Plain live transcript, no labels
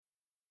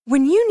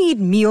When you need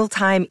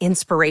mealtime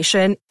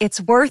inspiration,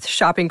 it's worth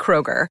shopping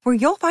Kroger, where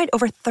you'll find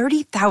over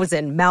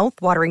 30,000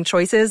 mouth-watering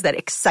choices that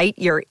excite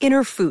your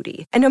inner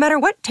foodie. And no matter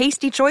what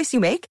tasty choice you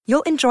make,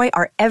 you'll enjoy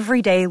our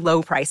everyday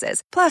low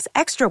prices, plus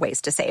extra ways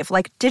to save,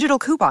 like digital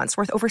coupons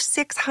worth over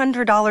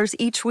 $600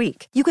 each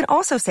week. You can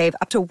also save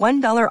up to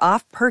 $1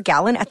 off per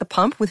gallon at the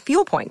pump with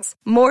fuel points.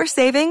 More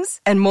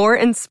savings and more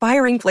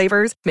inspiring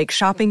flavors make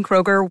shopping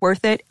Kroger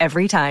worth it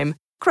every time.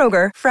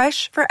 Kroger,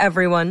 fresh for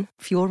everyone.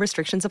 Fuel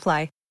restrictions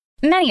apply.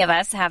 Many of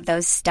us have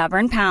those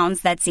stubborn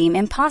pounds that seem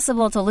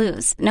impossible to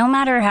lose, no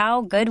matter how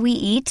good we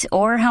eat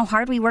or how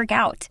hard we work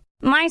out.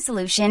 My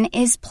solution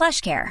is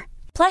PlushCare.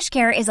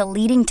 PlushCare is a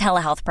leading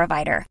telehealth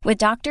provider with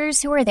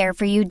doctors who are there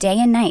for you day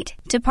and night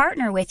to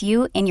partner with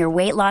you in your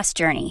weight loss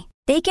journey.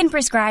 They can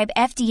prescribe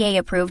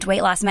FDA-approved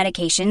weight loss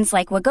medications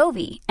like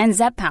Wegovy and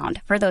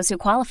Zepbound for those who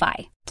qualify.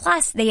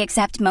 Plus, they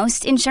accept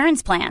most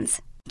insurance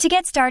plans. To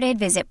get started,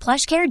 visit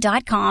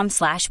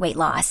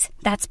plushcare.com/weightloss.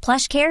 That's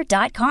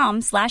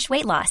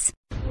plushcare.com/weightloss.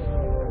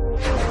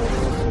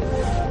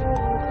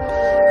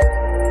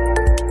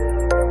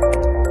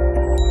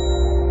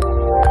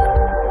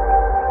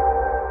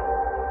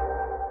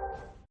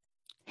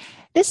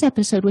 This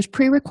episode was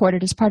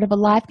pre-recorded as part of a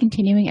live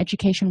continuing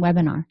education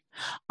webinar.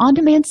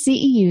 On-demand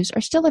CEUs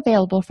are still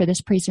available for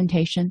this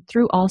presentation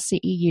through All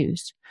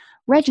CEUs.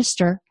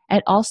 Register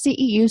at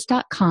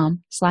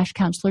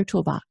allceus.com/counselor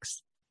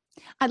toolbox.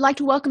 I'd like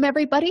to welcome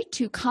everybody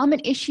to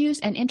Common Issues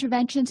and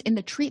Interventions in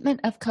the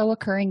Treatment of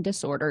Co-occurring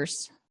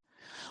Disorders.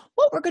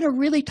 What we're going to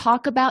really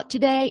talk about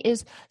today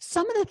is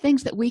some of the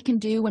things that we can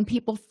do when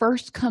people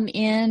first come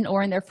in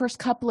or in their first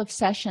couple of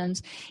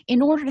sessions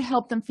in order to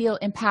help them feel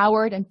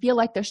empowered and feel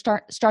like they're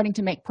starting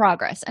to make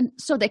progress, and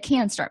so they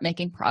can start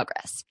making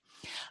progress.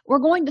 We're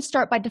going to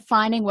start by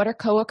defining what are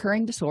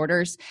co-occurring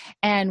disorders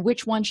and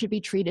which one should be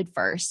treated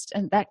first.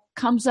 And that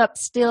comes up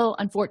still,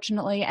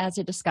 unfortunately, as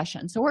a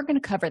discussion. So we're going to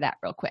cover that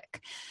real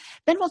quick.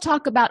 Then we'll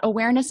talk about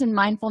awareness and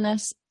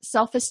mindfulness,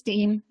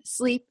 self-esteem,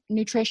 sleep,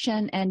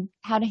 nutrition, and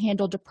how to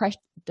handle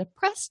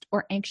depressed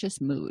or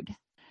anxious mood.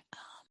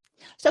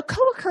 So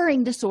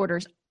co-occurring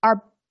disorders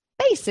are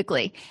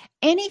basically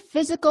any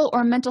physical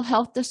or mental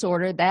health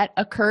disorder that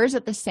occurs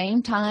at the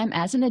same time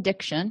as an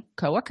addiction,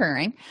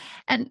 co-occurring,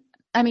 and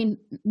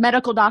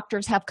medical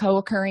doctors have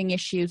co-occurring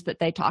issues that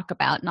they talk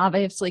about, and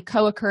obviously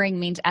co-occurring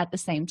means at the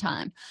same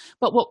time.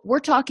 But what we're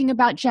talking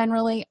about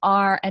generally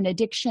are an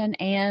addiction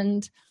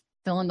and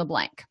fill in the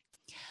blank.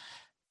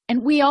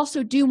 And we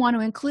also do want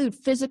to include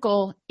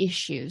physical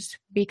issues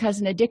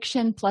because an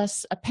addiction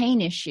plus a pain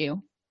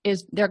issue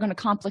they're going to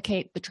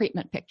complicate the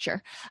treatment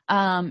picture.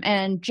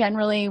 And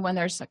generally when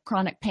there's a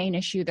chronic pain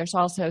issue, there's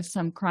also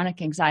some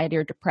chronic anxiety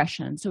or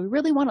depression. So we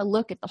really want to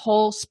look at the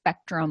whole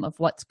spectrum of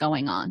what's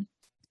going on.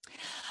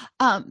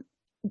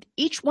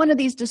 Each one of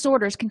these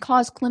disorders can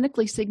cause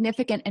clinically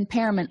significant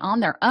impairment on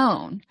their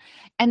own,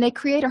 and they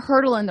create a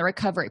hurdle in the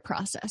recovery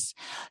process.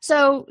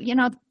 So,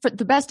 for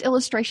the best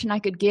illustration I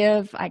could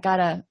give, I got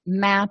a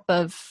map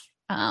of,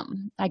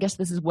 I guess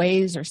this is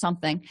Waze or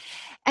something.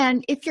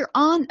 And if you're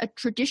on a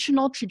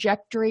traditional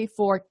trajectory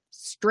for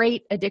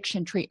straight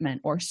addiction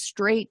treatment or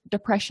straight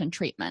depression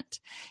treatment,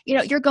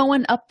 you're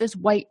going up this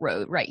white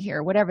road right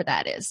here, whatever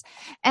that is.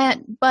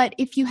 But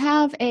if you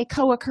have a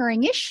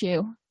co-occurring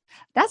issue,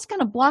 that's going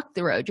to block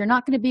the road. You're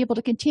not going to be able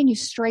to continue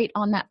straight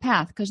on that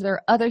path because there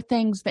are other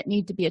things that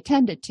need to be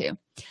attended to.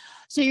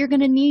 So you're going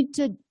to need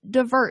to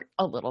divert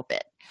a little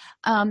bit.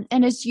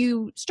 And as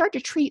you start to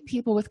treat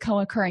people with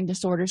co-occurring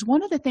disorders,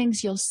 one of the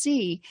things you'll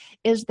see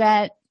is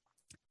that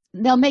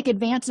they'll make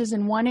advances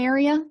in one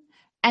area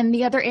and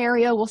the other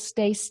area will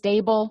stay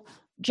stable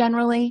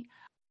generally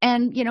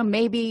and,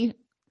 maybe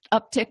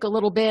uptick a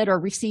little bit or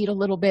recede a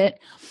little bit.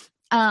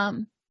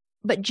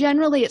 But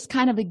generally it's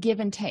kind of a give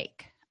and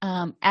take.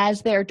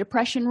 As their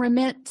depression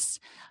remits,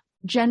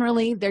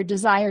 generally their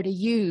desire to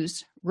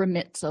use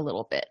remits a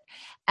little bit.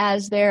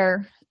 As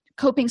their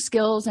coping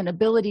skills and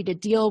ability to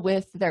deal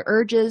with their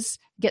urges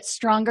get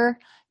stronger,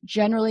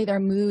 generally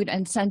their mood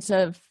and sense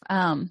of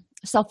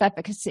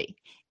self-efficacy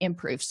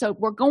improves. So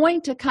we're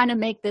going to kind of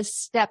make this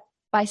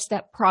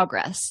step-by-step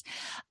progress.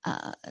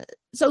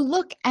 So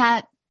look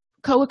at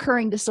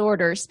co-occurring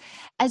disorders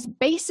as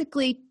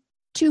basically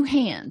two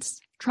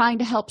hands trying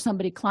to help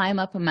somebody climb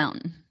up a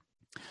mountain.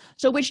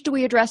 So which do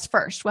we address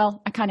first?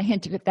 Well, I kind of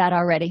hinted at that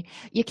already.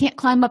 You can't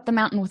climb up the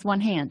mountain with one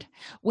hand.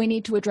 We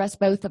need to address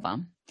both of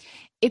them.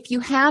 If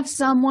you have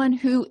someone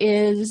who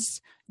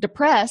is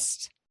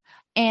depressed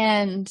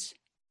and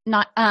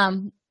not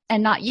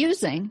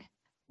using,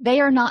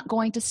 they are not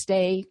going to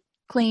stay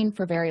clean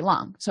for very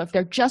long. So if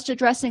they're just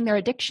addressing their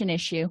addiction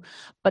issue,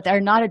 but they're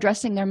not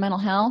addressing their mental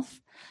health,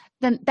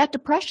 then that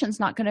depression's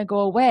not going to go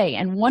away.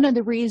 And one of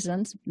the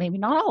reasons, maybe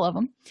not all of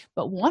them,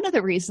 but one of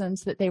the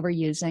reasons that they were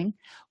using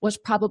was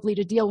probably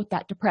to deal with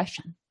that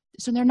depression.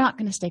 So they're not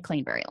going to stay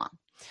clean very long.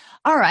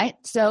 All right,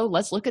 so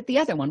let's look at the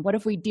other one. What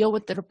if we deal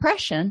with the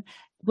depression?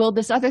 Will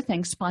this other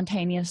thing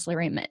spontaneously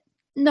remit?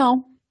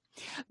 No,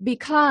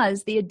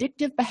 because the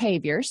addictive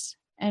behaviors,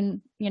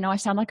 and I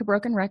sound like a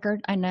broken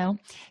record, I know,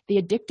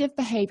 the addictive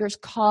behaviors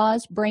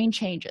cause brain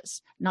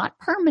changes, not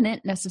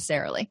permanent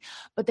necessarily,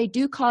 but they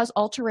do cause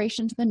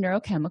alterations in the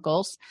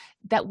neurochemicals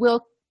that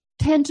will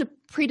tend to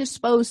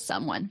predispose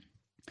someone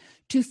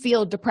to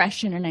feel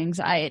depression and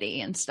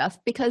anxiety and stuff,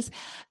 because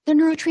the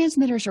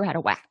neurotransmitters are out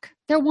of whack.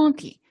 They're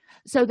wonky.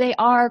 So they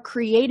are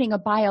creating a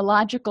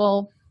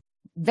biological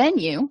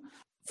venue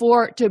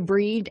to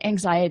breed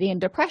anxiety and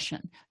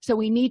depression. So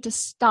we need to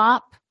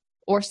stop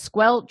or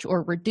squelch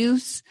or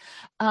reduce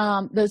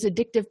those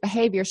addictive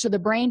behaviors so the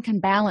brain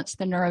can balance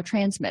the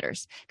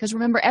neurotransmitters. Because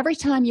remember, every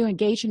time you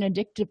engage in an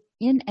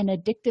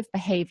addictive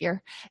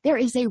behavior, there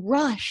is a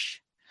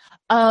rush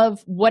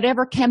of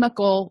whatever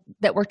chemical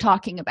that we're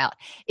talking about.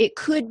 It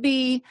could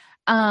be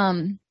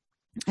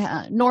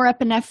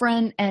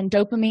norepinephrine and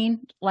dopamine,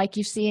 like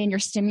you see in your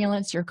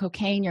stimulants, your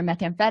cocaine, your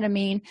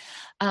methamphetamine,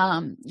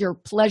 your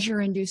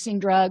pleasure-inducing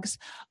drugs,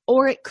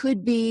 or it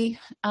could be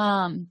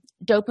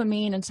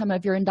dopamine and some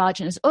of your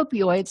endogenous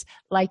opioids,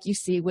 like you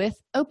see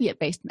with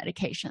opiate-based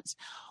medications.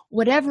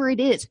 Whatever it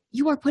is,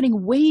 you are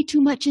putting way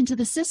too much into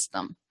the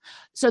system.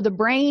 So the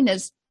brain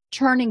is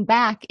turning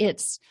back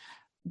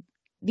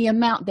the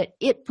amount that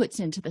it puts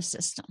into the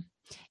system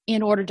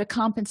in order to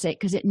compensate,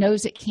 because it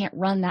knows it can't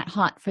run that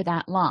hot for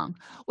that long,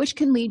 which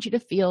can lead you to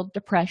feel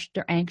depressed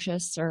or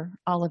anxious or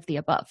all of the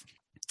above.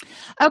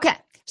 Okay,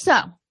 so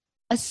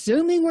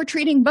assuming we're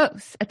treating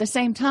both at the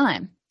same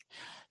time,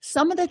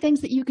 some of the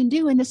things that you can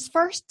do in this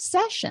first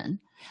session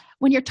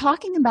when you're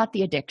talking about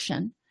the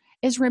addiction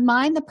is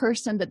remind the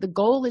person that the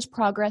goal is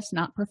progress,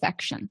 not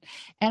perfection.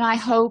 And I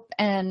hope,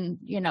 and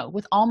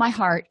with all my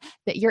heart,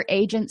 that your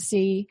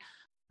agency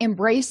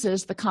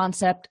embraces the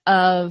concept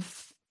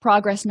of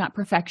progress, not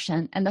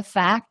perfection, and the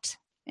fact,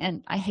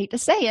 and I hate to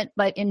say it,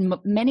 but in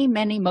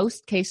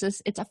most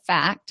cases, it's a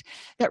fact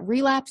that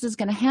relapse is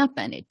going to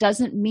happen. It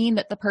doesn't mean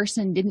that the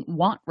person didn't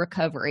want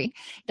recovery.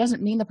 It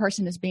doesn't mean the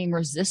person is being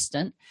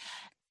resistant.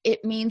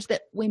 It means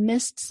that we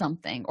missed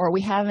something or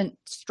we haven't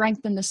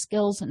strengthened the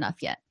skills enough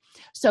yet.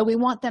 So we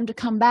want them to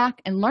come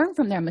back and learn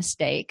from their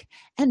mistake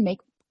and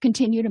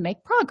continue to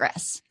make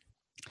progress.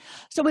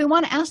 So we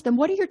want to ask them,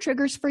 what are your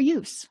triggers for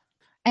use?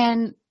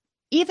 And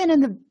even in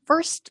the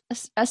first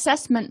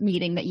assessment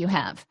meeting that you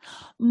have,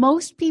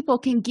 most people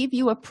can give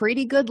you a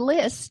pretty good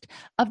list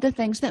of the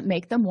things that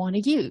make them want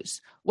to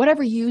use,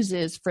 whatever use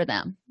is for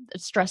them.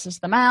 It stresses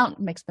them out,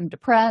 makes them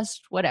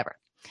depressed, whatever.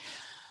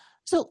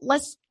 So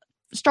let's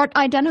start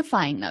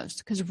identifying those,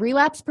 because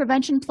relapse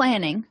prevention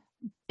planning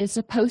is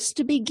supposed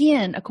to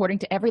begin, according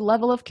to every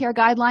level of care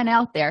guideline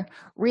out there,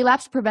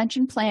 relapse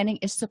prevention planning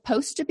is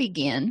supposed to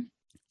begin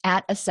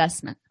at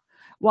assessment.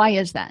 Why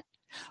is that?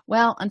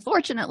 Well,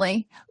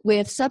 unfortunately,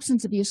 with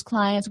substance abuse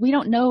clients, we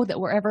don't know that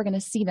we're ever going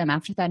to see them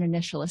after that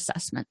initial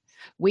assessment.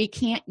 We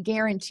can't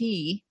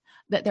guarantee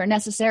that they're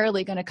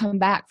necessarily going to come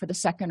back for the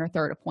second or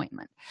third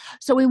appointment.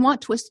 So we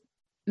want to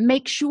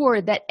make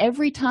sure that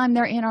every time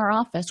they're in our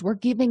office, we're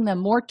giving them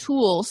more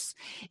tools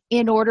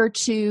in order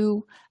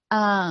to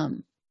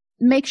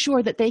make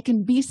sure that they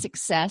can be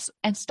success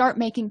and start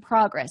making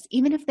progress.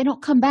 Even if they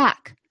don't come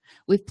back,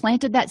 we've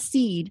planted that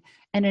seed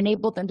and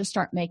enabled them to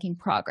start making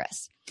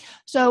progress.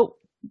 So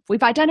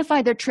we've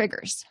identified their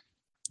triggers.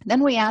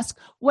 Then we ask,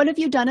 what have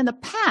you done in the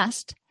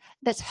past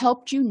that's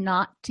helped you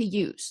not to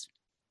use?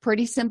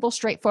 Pretty simple,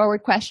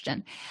 straightforward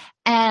question.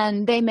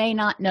 And they may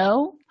not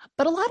know,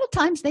 but a lot of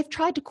times they've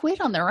tried to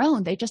quit on their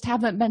own. They just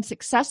haven't been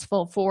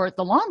successful for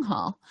the long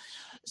haul.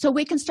 So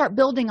we can start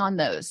building on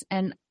those.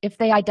 And if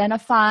they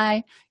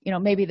identify,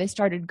 maybe they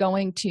started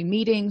going to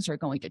meetings or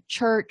going to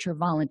church or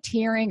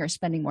volunteering or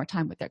spending more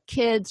time with their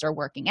kids or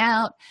working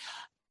out,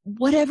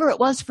 whatever it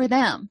was for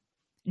them.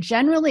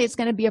 Generally, it's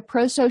going to be a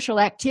pro-social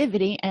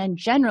activity, and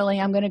generally,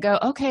 I'm going to go,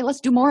 okay,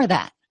 let's do more of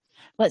that.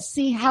 Let's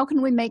see, how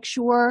can we make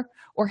sure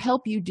or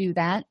help you do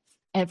that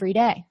every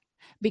day?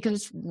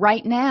 Because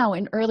right now,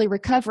 in early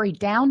recovery,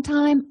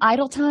 downtime,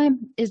 idle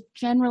time is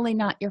generally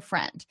not your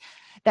friend.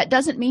 That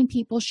doesn't mean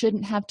people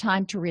shouldn't have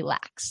time to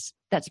relax.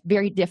 That's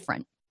very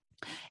different.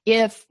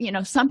 If,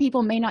 some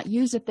people may not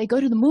use if they go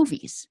to the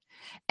movies.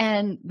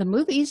 And the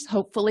movies,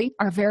 hopefully,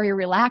 are very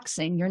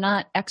relaxing. You're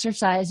not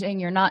exercising.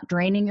 You're not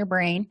draining your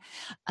brain.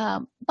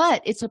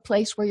 But it's a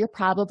place where you're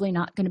probably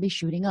not going to be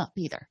shooting up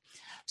either.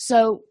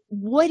 So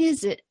what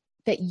is it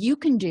that you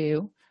can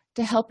do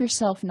to help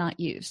yourself not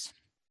use?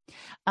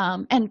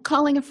 And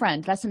calling a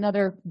friend, that's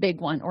another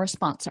big one, or a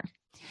sponsor.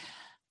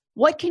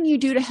 What can you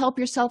do to help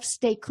yourself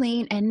stay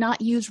clean and not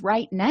use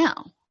right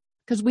now?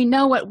 Because we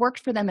know what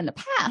worked for them in the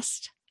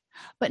past.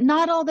 But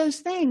not all those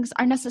things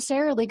are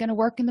necessarily going to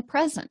work in the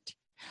present.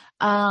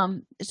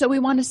 So we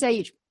want to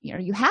say,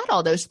 you had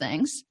all those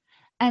things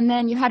and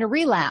then you had a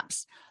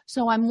relapse.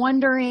 So I'm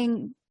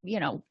wondering,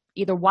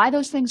 either why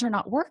those things are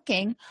not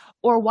working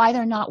or why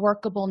they're not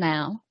workable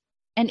now.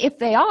 And if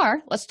they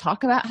are, let's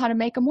talk about how to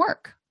make them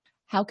work.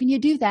 How can you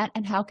do that,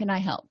 and how can I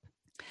help?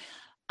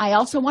 I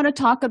also want to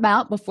talk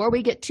about, before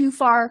we get too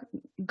far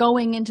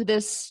going into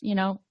this,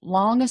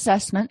 long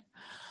assessment,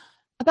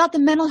 about the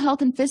mental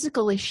health and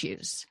physical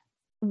issues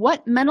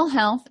what mental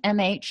health,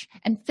 MH,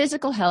 and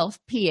physical health,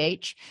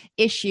 PH,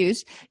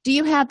 issues do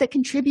you have that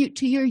contribute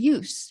to your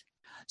use?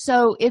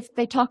 So if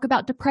they talk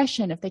about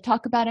depression, if they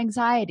talk about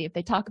anxiety, if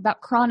they talk about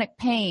chronic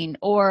pain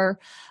or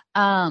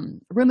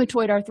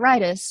rheumatoid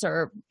arthritis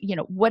or,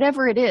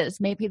 whatever it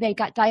is, maybe they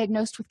got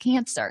diagnosed with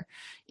cancer.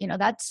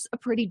 That's a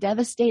pretty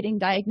devastating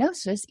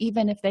diagnosis.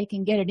 Even if they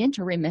can get it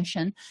into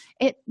remission,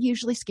 it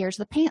usually scares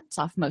the pants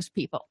off most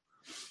people.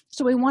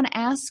 So we want to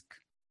ask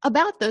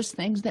about those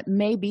things that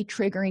may be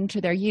triggering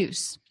to their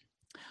use.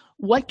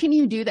 What can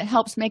you do that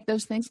helps make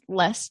those things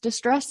less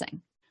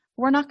distressing?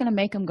 We're not going to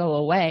make them go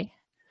away.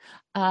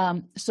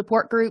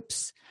 Support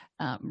groups,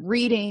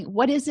 reading,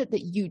 what is it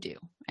that you do?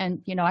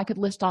 And, I could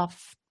list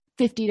off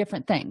 50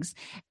 different things,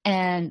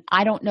 and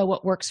I don't know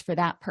what works for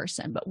that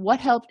person, but what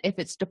helps if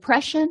it's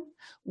depression,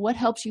 what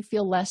helps you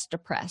feel less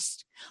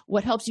depressed?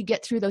 What helps you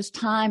get through those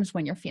times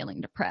when you're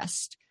feeling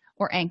depressed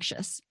or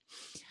anxious?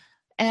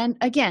 And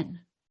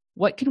again,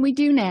 what can we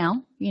do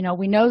now?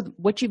 We know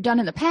what you've done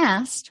in the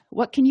past.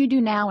 What can you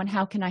do now, and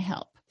how can I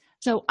help?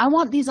 So I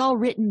want these all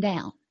written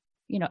down.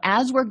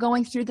 As we're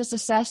going through this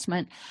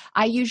assessment,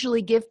 I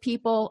usually give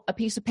people a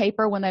piece of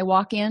paper when they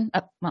walk in.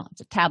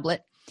 It's a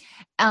tablet.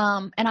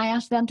 And I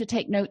ask them to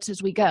take notes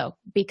as we go,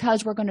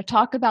 because we're going to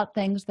talk about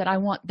things that I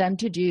want them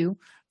to do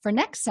for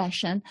next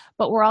session,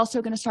 but we're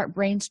also going to start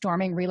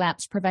brainstorming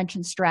relapse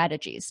prevention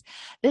strategies.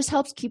 This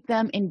helps keep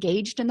them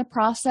engaged in the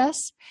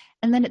process.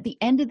 And then at the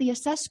end of the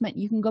assessment,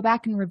 you can go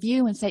back and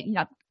review and say,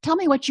 tell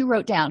me what you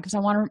wrote down, because I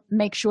want to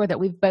make sure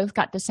that we've both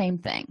got the same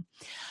thing.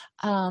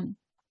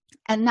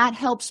 And that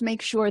helps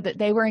make sure that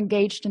they were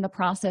engaged in the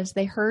process.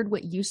 They heard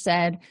what you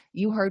said,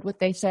 you heard what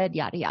they said,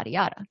 yada, yada,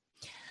 yada.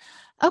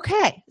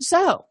 Okay,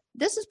 so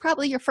this is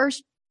probably your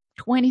first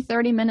 20,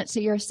 30 minutes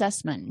of your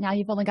assessment. Now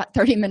you've only got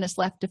 30 minutes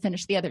left to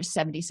finish the other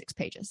 76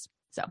 pages.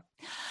 So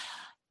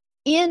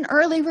in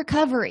early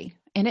recovery,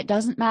 and it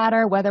doesn't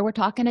matter whether we're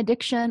talking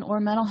addiction or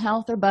mental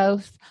health or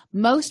both,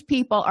 most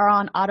people are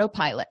on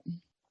autopilot.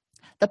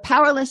 The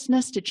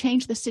powerlessness to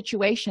change the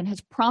situation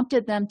has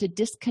prompted them to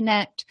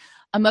disconnect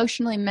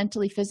emotionally,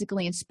 mentally,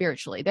 physically, and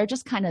spiritually. They're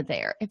just kind of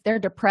there. If they're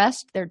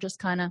depressed, they're just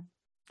kind of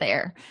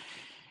there.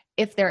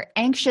 If they're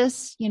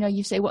anxious,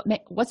 you say,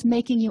 what's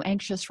making you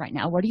anxious right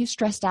now? What are you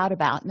stressed out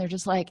about? And they're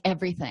just like,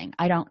 everything.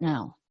 I don't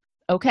know.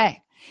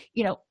 Okay.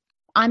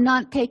 I'm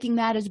not taking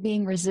that as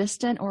being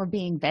resistant or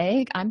being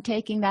vague. I'm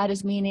taking that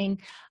as meaning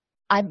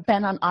I've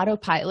been on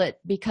autopilot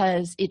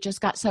because it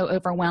just got so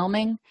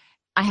overwhelming.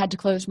 I had to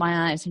close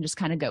my eyes and just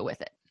kind of go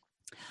with it.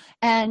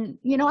 And,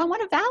 I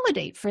want to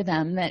validate for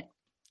them that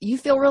you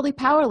feel really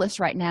powerless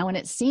right now, and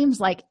it seems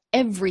like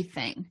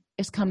everything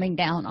is coming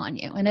down on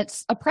you, and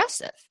it's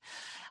oppressive.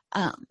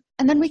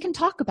 And then we can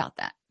talk about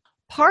that.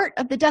 Part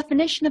of the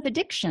definition of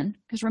addiction,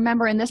 because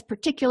remember, in this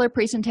particular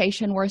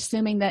presentation, we're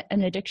assuming that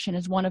an addiction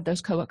is one of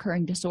those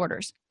co-occurring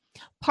disorders.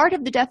 Part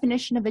of the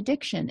definition of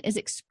addiction is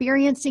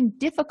experiencing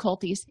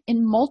difficulties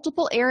in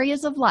multiple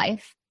areas of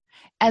life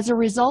as a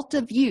result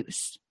of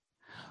use,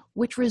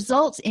 which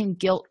results in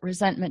guilt,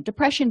 resentment,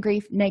 depression,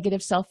 grief,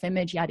 negative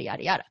self-image, yada,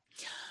 yada, yada.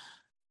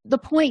 The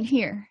point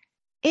here,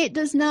 it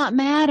does not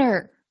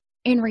matter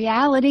in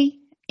reality,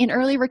 in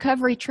early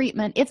recovery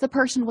treatment, if the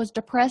person was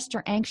depressed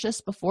or anxious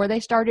before they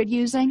started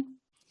using,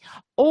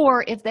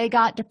 or if they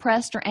got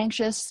depressed or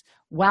anxious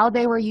while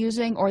they were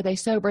using, or they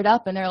sobered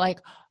up and they're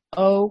like,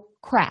 oh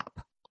crap,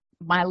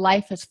 my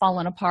life has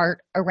fallen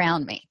apart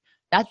around me.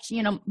 That's,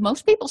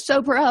 most people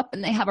sober up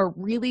and they have a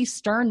really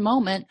stern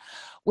moment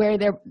where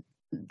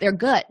their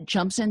gut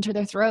jumps into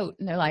their throat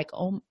and they're like,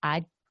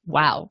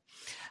 wow.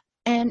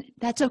 And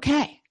that's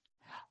okay.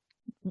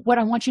 What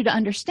I want you to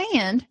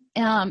understand,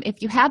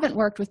 if you haven't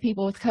worked with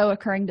people with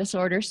co-occurring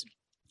disorders,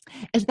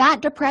 is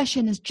that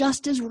depression is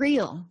just as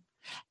real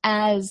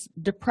as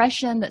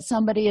depression that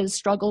somebody has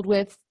struggled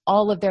with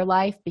all of their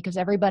life, because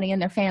everybody in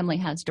their family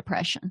has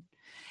depression.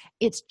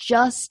 It's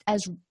just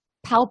as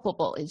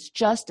palpable, it's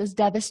just as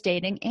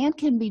devastating, and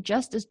can be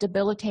just as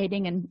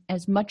debilitating and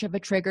as much of a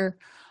trigger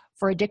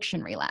for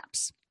addiction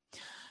relapse.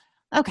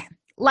 Okay.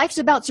 Life's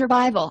about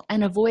survival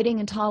and avoiding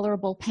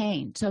intolerable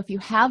pain. So if you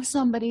have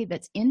somebody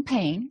that's in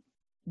pain,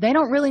 they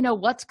don't really know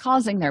what's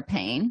causing their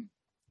pain,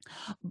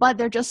 but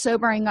they're just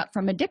sobering up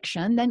from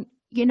addiction, then,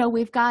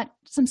 we've got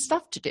some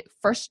stuff to do.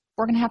 First,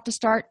 we're going to have to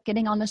start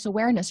getting on this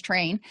awareness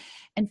train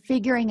and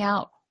figuring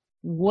out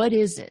what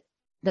is it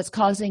that's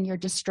causing your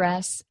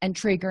distress and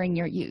triggering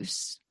your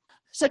use.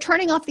 So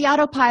turning off the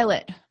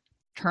autopilot,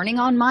 turning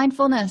on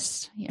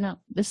mindfulness,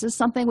 this is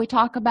something we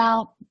talk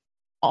about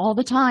all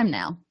the time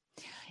now.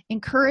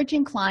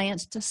 Encouraging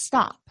clients to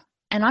stop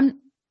and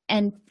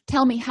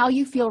tell me how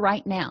you feel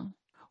right now.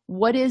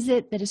 What is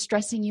it that is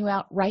stressing you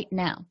out right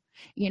now?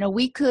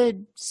 We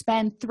could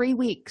spend 3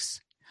 weeks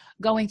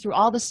going through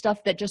all the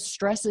stuff that just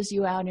stresses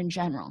you out in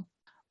general.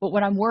 But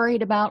what I'm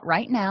worried about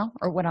right now,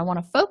 or what I want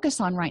to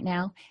focus on right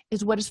now,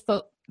 is what is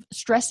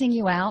stressing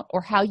you out or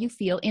how you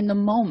feel in the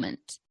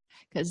moment.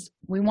 Because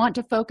we want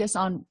to focus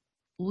on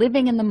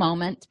living in the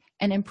moment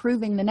and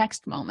improving the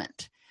next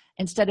moment,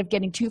 instead of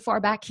getting too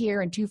far back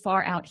here and too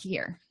far out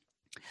here.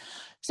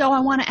 So I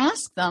want to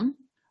ask them,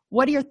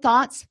 what are your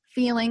thoughts,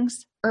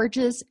 feelings,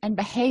 urges, and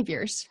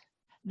behaviors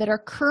that are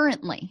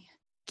currently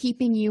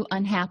keeping you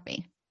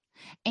unhappy?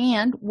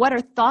 And what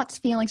are thoughts,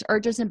 feelings,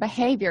 urges, and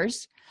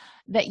behaviors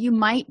that you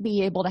might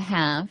be able to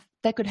have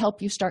that could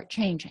help you start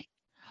changing?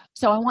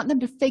 So I want them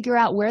to figure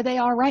out where they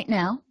are right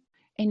now.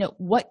 And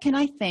what can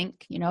I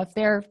think? If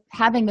they're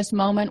having this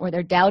moment where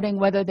they're doubting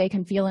whether they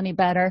can feel any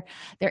better,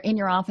 they're in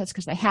your office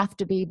because they have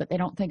to be, but they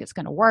don't think it's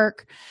going to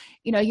work.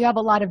 You have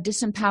a lot of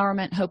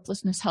disempowerment,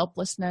 hopelessness,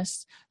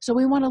 helplessness. So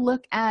we want to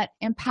look at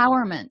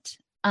empowerment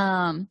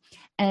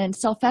and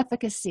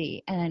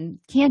self-efficacy and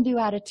can-do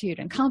attitude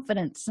and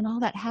confidence and all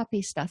that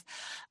happy stuff.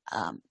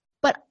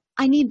 But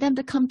I need them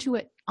to come to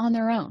it on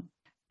their own.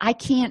 I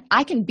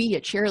can be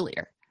a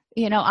cheerleader.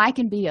 I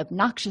can be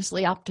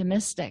obnoxiously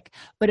optimistic,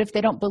 but if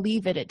they don't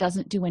believe it, it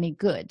doesn't do any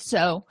good.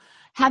 So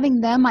having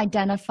them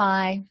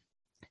identify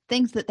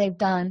things that they've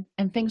done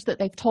and things that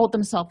they've told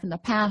themselves in the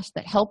past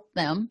that help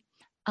them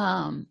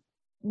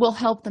will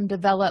help them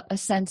develop a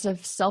sense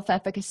of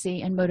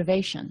self-efficacy and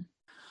motivation.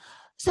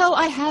 So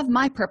I have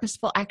my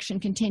purposeful action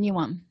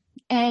continuum,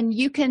 and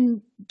you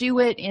can do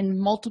it in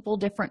multiple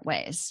different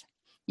ways.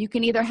 You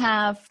can either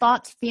have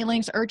thoughts,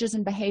 feelings, urges,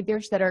 and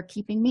behaviors that are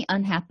keeping me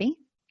unhappy,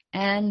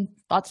 and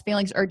thoughts,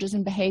 feelings, urges,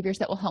 and behaviors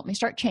that will help me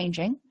start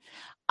changing.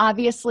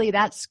 Obviously,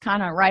 that's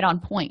kind of right on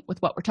point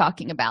with what we're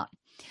talking about.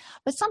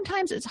 But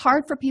sometimes it's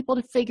hard for people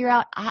to figure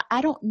out, I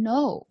don't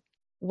know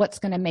what's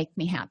going to make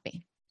me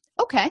happy.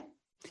 Okay,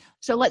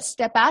 so let's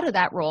step out of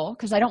that role,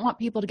 because I don't want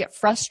people to get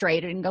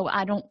frustrated and go,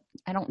 I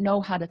don't know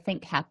how to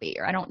think happy,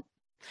 or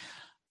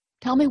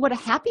tell me what a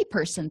happy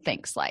person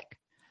thinks like.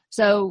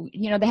 So,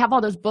 they have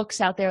all those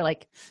books out there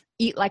like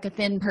Eat Like a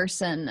Thin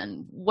Person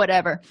and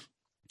whatever.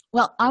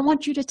 Well, I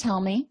want you to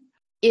tell me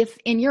if,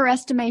 in your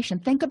estimation,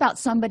 think about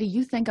somebody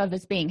you think of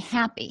as being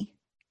happy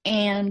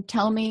and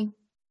tell me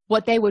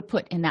what they would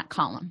put in that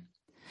column.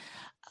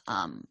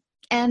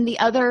 And the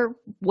other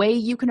way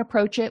you can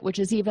approach it, which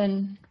is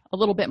even a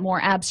little bit more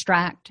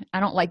abstract, I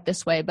don't like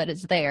this way, but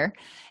it's there,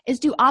 is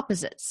do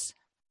opposites.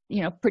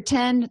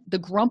 Pretend the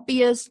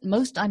grumpiest,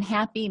 most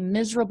unhappy,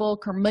 miserable,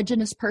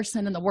 curmudgeonous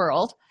person in the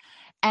world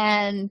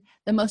and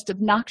the most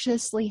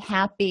obnoxiously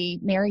happy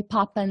Mary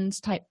Poppins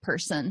type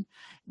person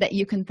that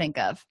you can think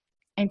of,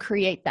 and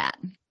create that.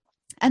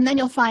 And then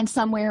you'll find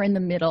somewhere in the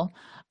middle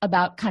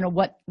about kind of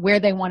where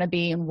they want to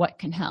be and what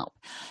can help.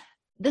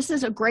 This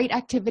is a great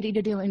activity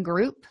to do in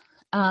group.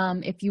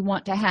 If you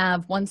want to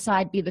have one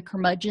side be the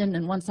curmudgeon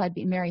and one side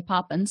be Mary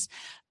Poppins,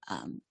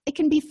 it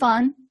can be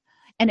fun,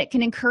 and it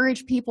can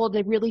encourage people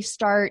to really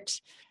start,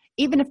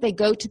 even if they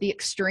go to the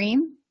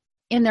extreme,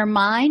 in their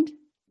mind,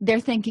 they're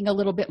thinking a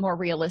little bit more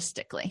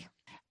realistically.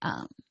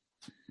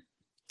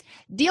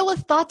 Deal with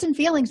thoughts and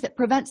feelings that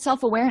prevent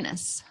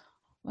self-awareness.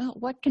 Well,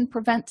 what can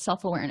prevent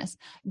self-awareness?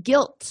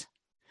 Guilt.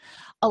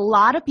 A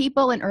lot of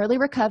people in early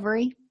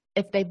recovery,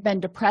 if they've been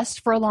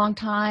depressed for a long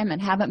time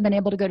and haven't been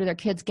able to go to their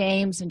kids'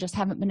 games and just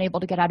haven't been able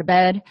to get out of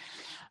bed,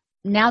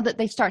 now that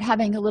they start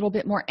having a little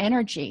bit more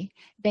energy,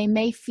 they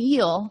may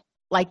feel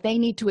like they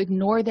need to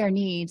ignore their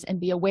needs and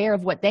be aware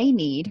of what they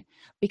need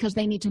because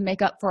they need to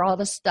make up for all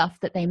the stuff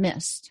that they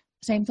missed.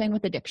 Same thing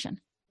with addiction.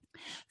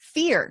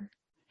 Fear.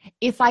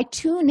 If I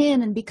tune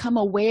in and become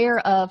aware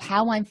of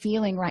how I'm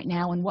feeling right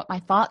now and what my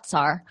thoughts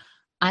are,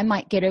 I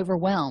might get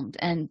overwhelmed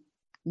and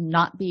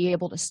not be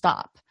able to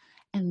stop.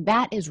 And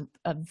that is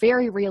a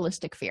very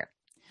realistic fear.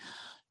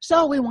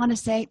 So we want to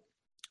say,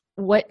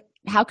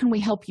 how can we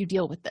help you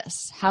deal with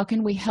this? How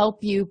can we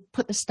help you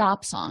put the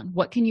stops on?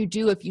 What can you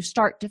do if you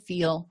start to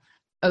feel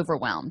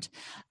overwhelmed?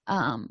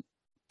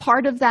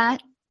 Part of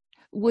that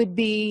would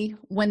be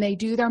when they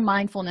do their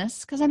mindfulness,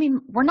 because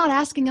we're not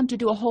asking them to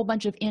do a whole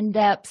bunch of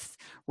in-depth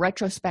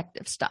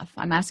retrospective stuff.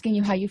 I'm asking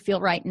you how you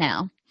feel right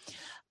now.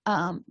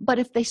 But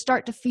if they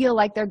start to feel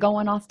like they're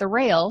going off the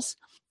rails,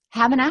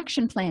 have an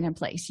action plan in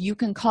place. You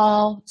can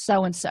call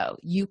so-and-so.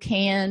 You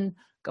can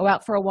go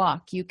out for a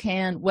walk. You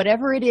can,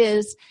 whatever it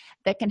is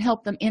that can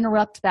help them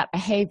interrupt that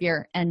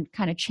behavior and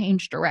kind of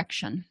change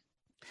direction.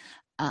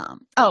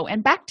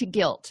 And back to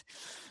guilt.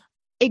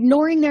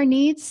 Ignoring their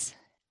needs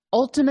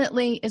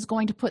ultimately is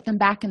going to put them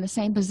back in the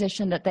same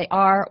position that they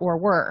are or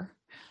were.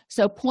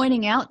 So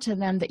pointing out to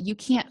them that you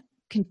can't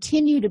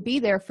continue to be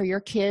there for your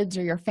kids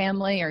or your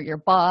family or your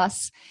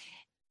boss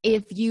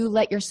if you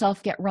let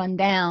yourself get run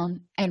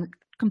down and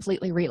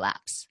completely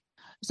relapse.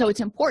 So it's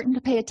important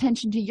to pay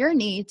attention to your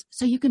needs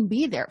so you can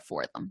be there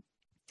for them.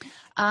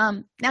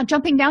 Now,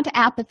 jumping down to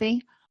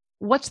apathy,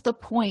 what's the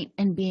point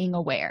in being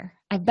aware?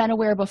 I've been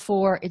aware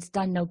before, it's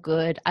done no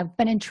good. I've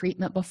been in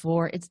treatment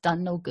before, it's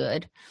done no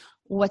good.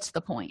 What's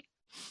the point?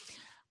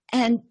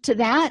 And to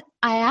that,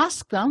 I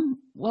ask them,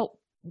 well,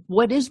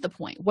 what is the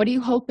point? What are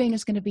you hoping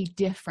is going to be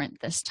different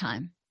this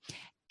time?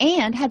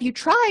 And have you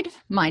tried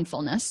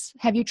mindfulness?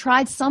 Have you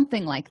tried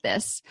something like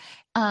this?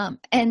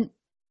 And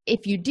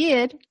if you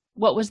did,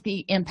 what was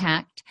the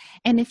impact?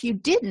 And if you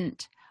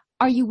didn't,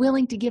 are you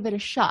willing to give it a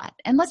shot?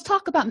 And let's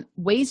talk about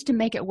ways to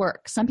make it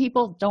work. Some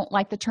people don't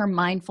like the term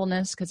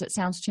mindfulness because it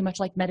sounds too much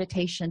like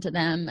meditation to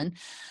them and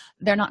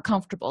they're not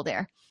comfortable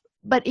there.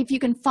 But if you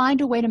can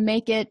find a way to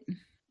make it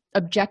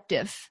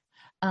objective,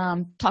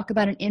 talk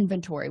about an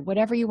inventory,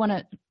 whatever you want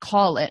to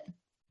call it,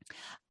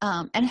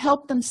 and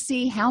help them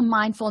see how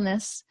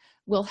mindfulness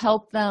will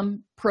help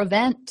them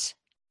prevent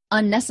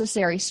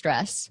unnecessary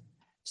stress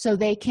so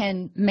they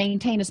can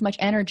maintain as much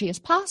energy as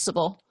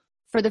possible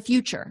for the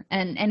future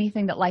and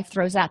anything that life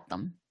throws at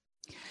them.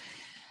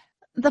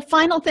 The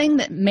final thing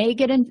that may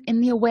get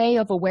in the way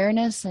of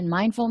awareness and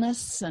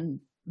mindfulness and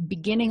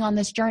beginning on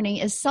this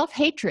journey is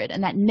self-hatred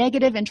and that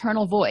negative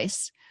internal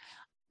voice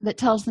that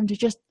tells them to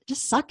just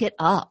suck it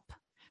up.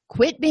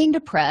 Quit being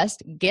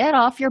depressed, get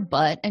off your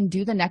butt, and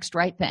do the next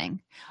right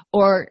thing.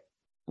 Or,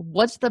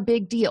 what's the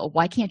big deal?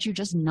 Why can't you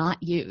just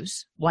not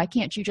use? Why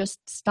can't you just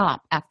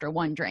stop after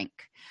one drink?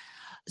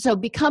 So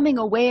becoming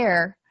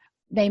aware,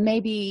 they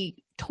may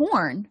be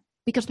torn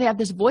because they have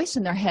this voice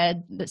in their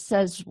head that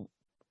says,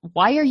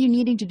 why are you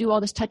needing to do all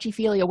this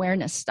touchy-feely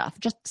awareness stuff?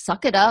 Just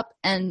suck it up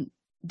and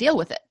deal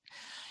with it.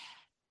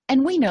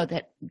 And we know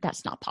that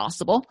that's not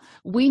possible.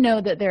 We know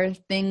that there are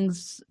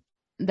things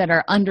that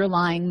are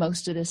underlying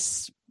most of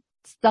this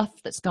stuff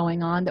that's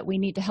going on that we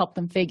need to help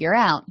them figure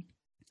out.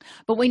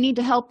 But we need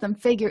to help them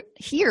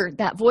hear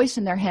that voice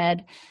in their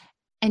head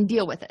and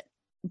deal with it.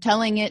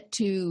 Telling it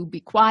to be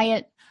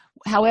quiet,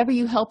 however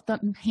you help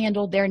them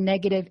handle their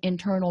negative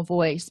internal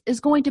voice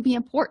is going to be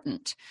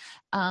important,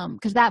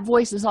 because that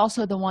voice is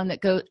also the one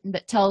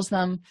that tells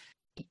them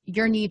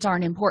your needs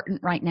aren't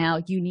important right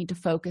now. You need to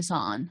focus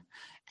on,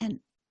 and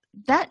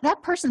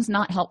that person's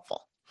not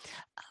helpful.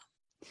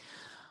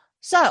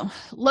 So,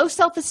 low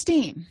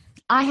self-esteem.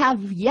 I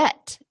have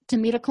yet to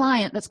meet a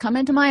client that's come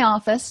into my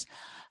office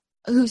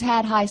who's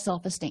had high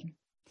self-esteem.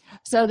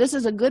 So this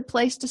is a good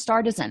place to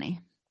start as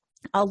any.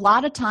 A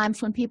lot of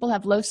times when people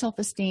have low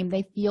self-esteem,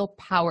 they feel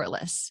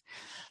powerless.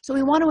 So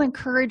we want to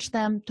encourage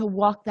them to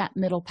walk that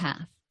middle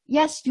path.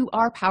 Yes, you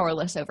are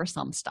powerless over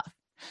some stuff.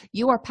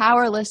 You are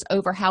powerless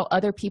over how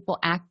other people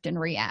act and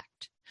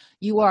react.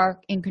 You are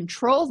in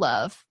control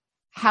of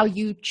how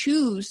you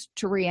choose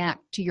to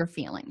react to your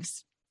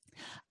feelings.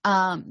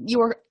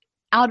 You are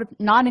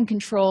not in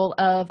control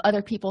of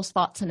other people's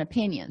thoughts and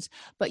opinions,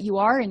 but you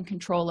are in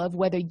control of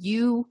whether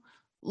you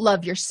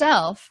love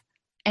yourself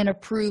and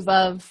approve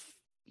of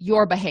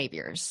your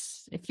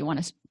behaviors, if you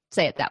want to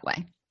say it that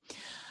way.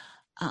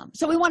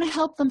 So we want to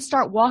help them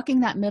start walking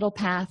that middle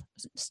path,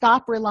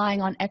 stop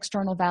relying on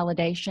external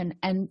validation,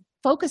 and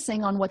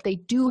focusing on what they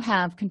do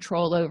have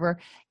control over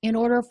in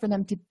order for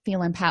them to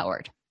feel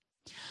empowered.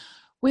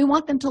 We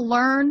want them to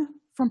learn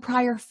from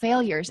prior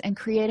failures and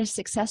create a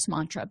success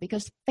mantra,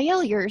 because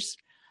failures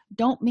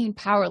don't mean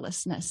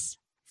powerlessness.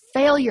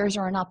 Failures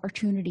are an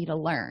opportunity to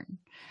learn.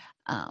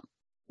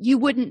 You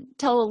wouldn't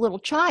tell a little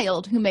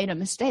child who made a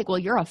mistake, well,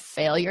 you're a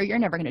failure, you're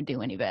never going to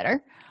do any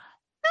better.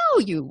 No,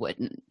 you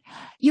wouldn't.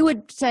 You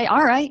would say,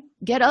 all right,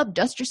 get up,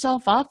 dust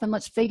yourself off, and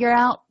let's figure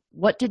out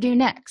what to do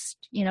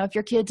next. You know, if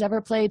your kids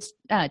ever played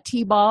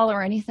t-ball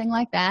or anything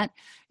like that,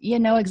 you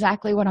know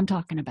exactly what I'm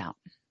talking about.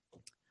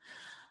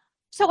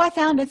 So I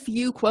found a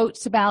few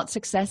quotes about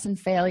success and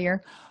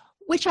failure,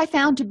 which I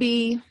found to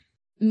be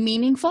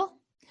meaningful,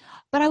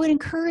 but I would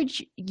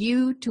encourage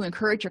you to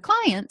encourage your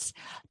clients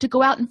to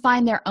go out and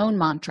find their own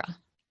mantra.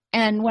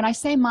 And when I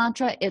say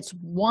mantra, it's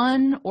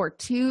one or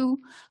two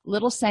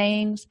little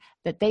sayings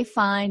that they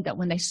find that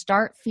when they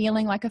start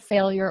feeling like a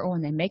failure or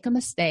when they make a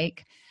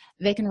mistake,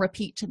 they can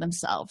repeat to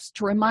themselves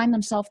to remind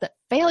themselves that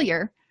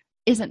failure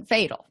isn't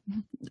fatal,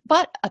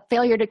 but a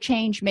failure to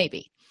change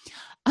maybe.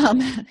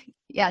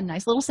 Yeah,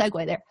 nice little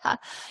segue there.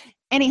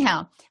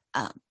 Anyhow,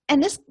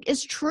 and this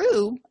is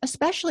true,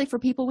 especially for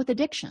people with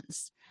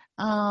addictions.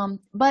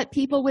 But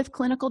people with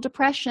clinical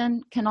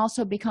depression can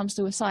also become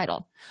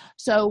suicidal.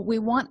 So we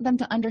want them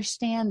to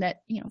understand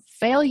that,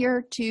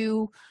 failure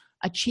to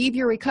achieve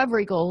your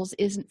recovery goals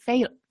isn't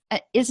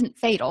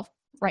fatal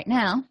right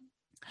now,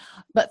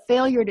 but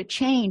failure to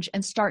change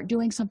and start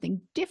doing something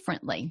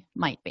differently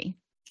might be.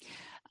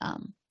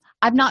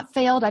 I've not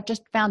failed. I've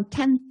just found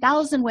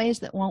 10,000 ways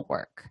that won't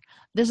work.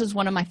 This is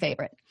one of my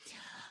favorite.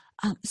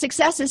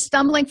 Success is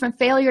stumbling from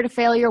failure to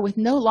failure with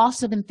no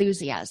loss of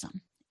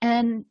enthusiasm.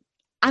 And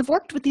I've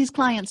worked with these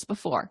clients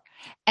before,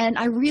 and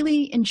I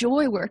really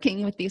enjoy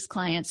working with these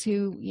clients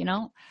who,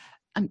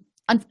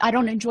 I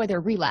don't enjoy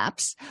their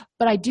relapse,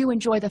 but I do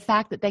enjoy the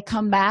fact that they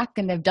come back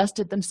and they've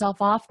dusted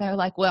themselves off. And they're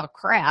like, well,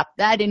 crap,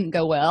 that didn't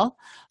go well.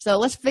 So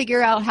let's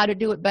figure out how to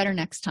do it better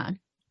next time.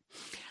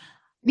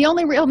 The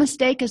only real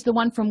mistake is the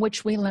one from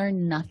which we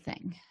learn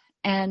nothing.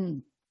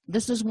 And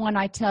this is one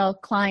I tell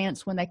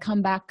clients when they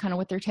come back kind of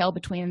with their tail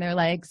between their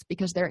legs,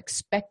 because they're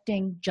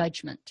expecting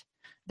judgment.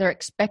 They're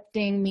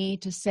expecting me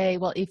to say,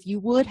 well, if you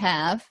would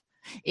have,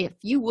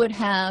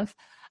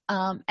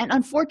 and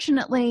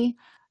unfortunately,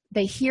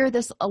 they hear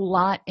this a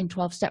lot in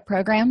 12-step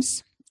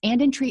programs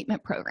and in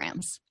treatment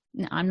programs.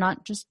 Now, I'm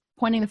not just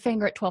pointing the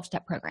finger at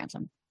 12-step programs.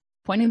 I'm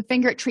pointing the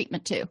finger at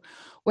treatment too,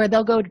 where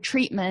they'll go to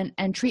treatment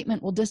and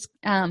treatment will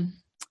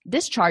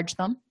discharge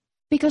them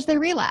because they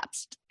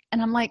relapsed.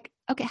 And I'm like,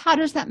 okay, how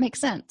does that make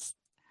sense?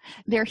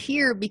 They're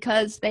here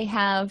because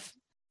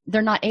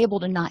they're not able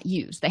to not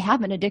use. They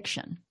have an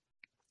addiction.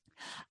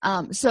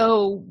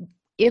 So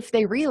if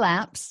they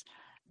relapse,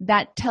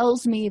 that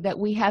tells me that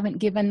we haven't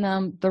given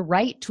them the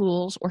right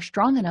tools or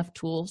strong enough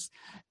tools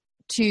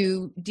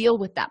to deal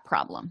with that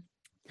problem.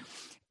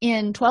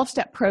 In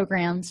 12-step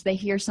programs, they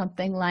hear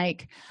something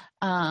like,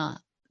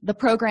 the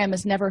program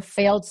has never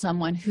failed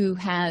someone who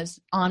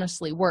has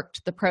honestly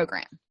worked the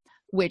program,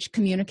 which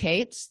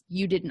communicates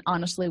you didn't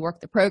honestly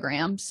work the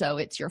program, so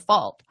it's your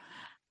fault.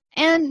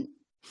 And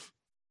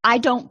I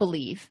don't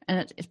believe,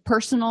 and it's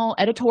personal,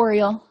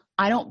 editorial,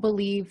 I don't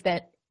believe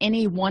that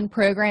any one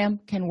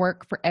program can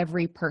work for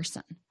every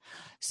person.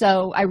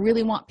 So I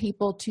really want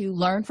people to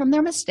learn from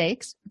their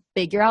mistakes,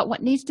 figure out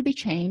what needs to be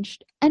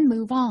changed, and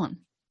move on.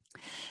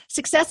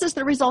 Success is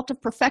the result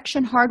of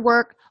perfection, hard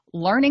work,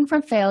 learning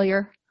from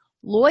failure,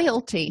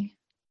 loyalty,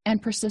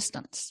 and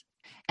persistence.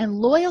 And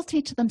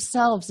loyalty to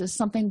themselves is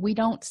something we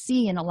don't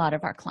see in a lot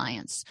of our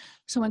clients.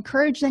 So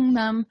encouraging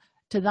them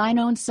to thine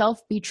own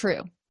self be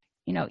true.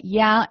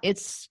 Yeah,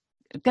 it's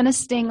going to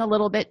sting a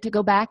little bit to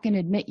go back and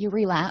admit you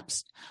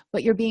relapsed,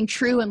 but you're being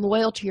true and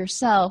loyal to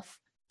yourself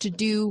to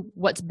do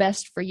what's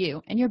best for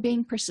you, and you're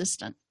being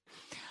persistent.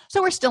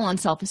 So we're still on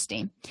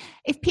self-esteem.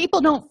 If people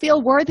don't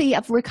feel worthy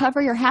of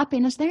recovery or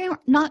happiness, they're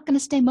not going to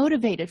stay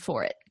motivated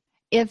for it.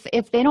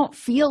 If they don't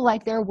feel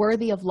like they're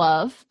worthy of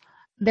love,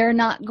 they're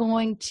not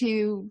going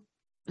to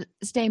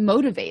stay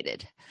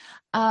motivated.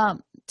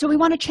 So we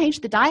want to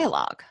change the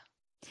dialogue.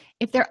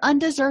 If they're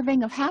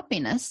undeserving of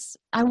happiness,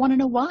 I want to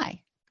know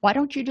why. Why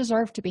don't you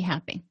deserve to be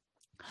happy?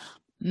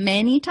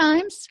 Many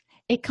times,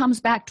 it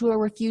comes back to a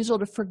refusal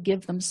to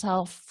forgive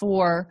themselves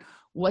for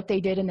what they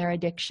did in their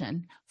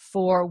addiction,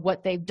 for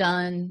what they've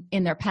done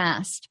in their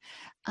past.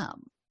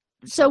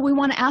 So we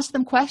want to ask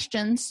them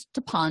questions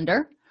to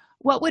ponder.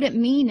 What would it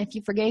mean if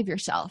you forgave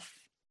yourself?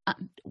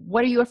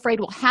 What are you afraid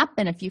will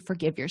happen if you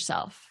forgive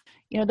yourself?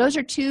 Those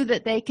are two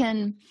that they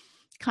can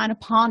kind of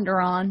ponder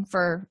on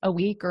for a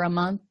week or a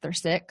month or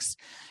 6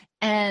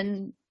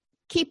 and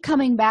keep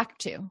coming back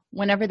to.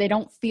 Whenever they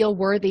don't feel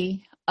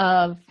worthy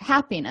of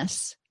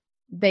happiness,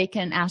 they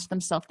can ask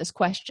themselves this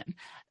question.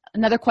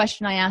 Another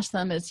question I ask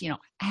them is,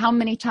 how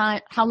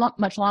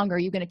much longer are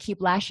you going to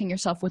keep lashing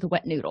yourself with a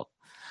wet noodle?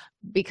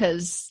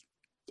 Because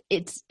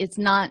it's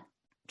not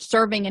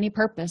serving any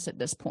purpose at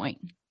this point.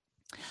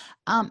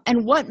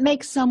 And what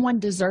makes someone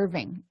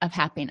deserving of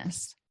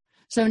happiness?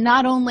 So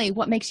not only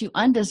what makes you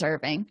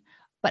undeserving,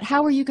 but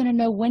how are you going to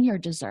know when you're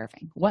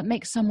deserving? What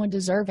makes someone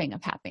deserving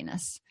of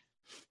happiness?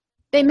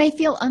 They may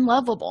feel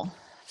unlovable.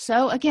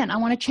 So again, I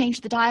want to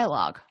change the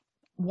dialogue.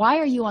 Why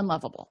are you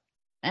unlovable?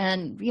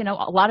 And, a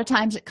lot of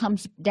times it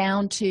comes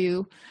down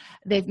to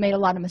they've made a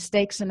lot of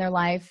mistakes in their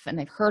life and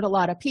they've hurt a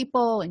lot of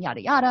people and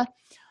yada, yada.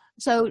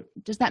 So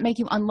does that make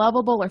you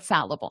unlovable or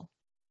fallible?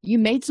 You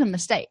made some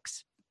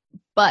mistakes,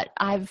 but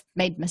I've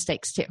made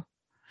mistakes too.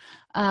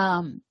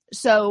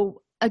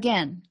 So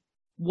again,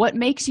 what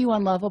makes you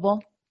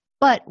unlovable,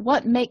 but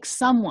what makes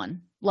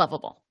someone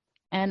lovable?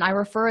 And I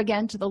refer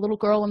again to the little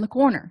girl in the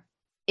corner.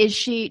 Did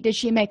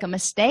she make a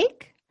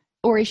mistake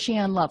or is she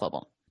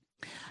unlovable?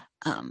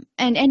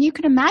 And you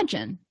can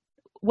imagine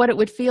what it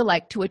would feel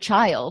like to a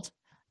child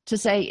to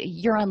say,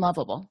 you're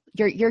unlovable,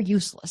 you're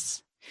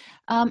useless.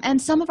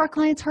 And some of our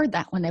clients heard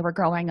that when they were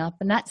growing up,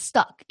 and that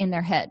stuck in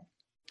their head.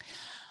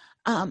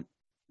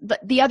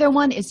 The other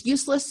one is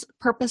useless,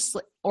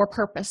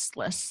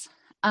 purposeless.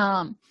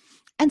 And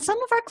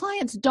some of our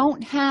clients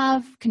don't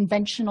have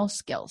conventional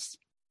skills.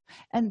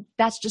 And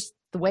that's just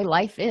the way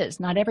life is.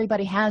 Not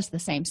everybody has the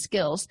same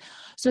skills.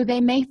 So they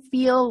may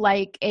feel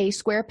like a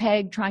square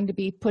peg trying to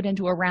be put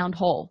into a round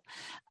hole.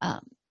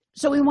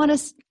 So we want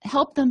to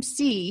help them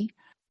see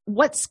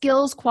what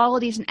skills,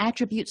 qualities, and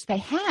attributes they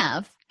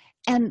have,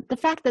 and the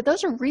fact that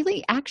those are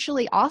really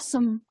actually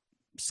awesome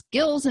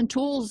skills and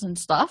tools and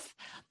stuff.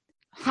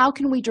 How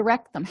can we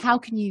direct them? How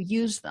can you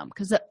use them?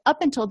 Because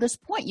up until this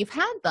point, you've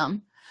had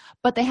them,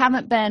 but they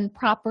haven't been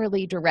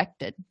properly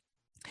directed.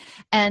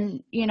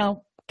 And,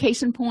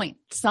 case in point,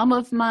 some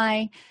of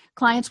my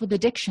clients with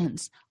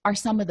addictions are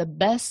some of the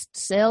best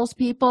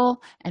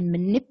salespeople and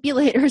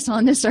manipulators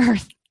on this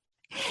earth.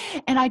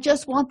 And I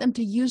just want them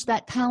to use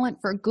that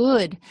talent for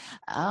good.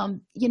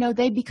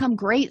 They become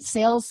great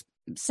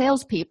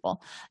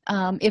salespeople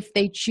if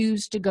they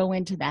choose to go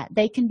into that.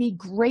 They can be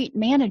great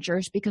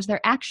managers because they're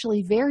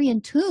actually very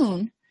in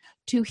tune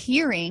to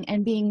hearing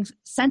and being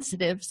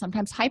sensitive,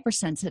 sometimes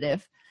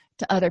hypersensitive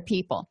to other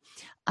people.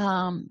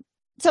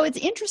 So it's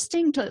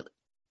interesting to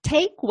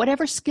take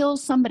whatever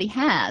skills somebody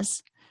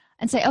has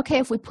and say, okay,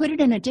 if we put it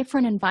in a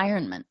different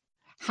environment,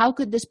 how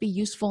could this be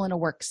useful in a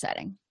work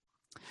setting?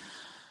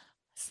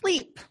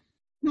 Sleep,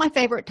 my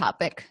favorite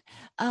topic.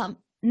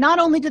 Not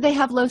only do they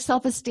have low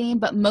self-esteem,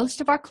 but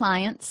most of our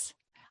clients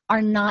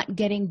are not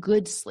getting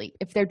good sleep.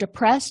 If they're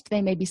depressed,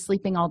 they may be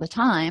sleeping all the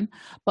time,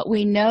 but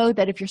we know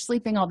that if you're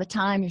sleeping all the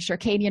time, your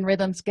circadian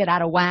rhythms get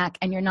out of whack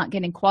and you're not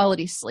getting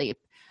quality sleep.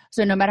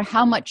 So no matter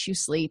how much you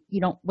sleep,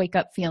 you don't wake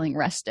up feeling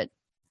rested.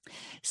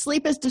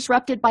 Sleep is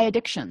disrupted by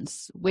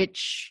addictions,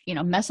 which,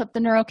 mess up the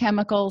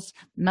neurochemicals,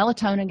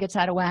 melatonin gets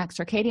out of whack,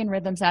 circadian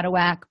rhythms out of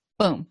whack,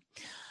 boom.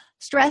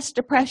 Stress,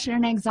 depression,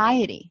 and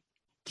anxiety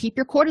keep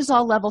your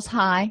cortisol levels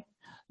high.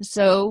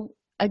 So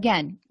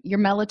again, your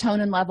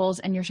melatonin levels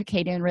and your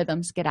circadian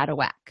rhythms get out of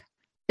whack.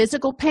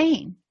 Physical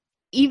pain,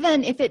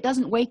 even if it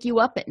doesn't wake you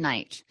up at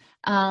night,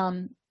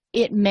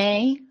 it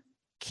may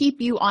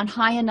keep you on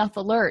high enough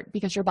alert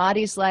because your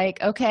body's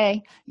like,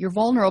 okay, you're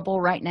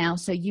vulnerable right now,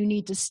 so you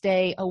need to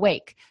stay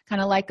awake,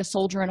 kind of like a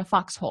soldier in a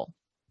foxhole.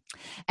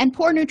 And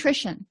poor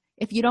nutrition.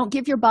 If you don't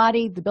give your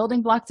body the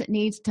building blocks it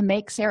needs to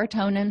make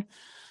serotonin,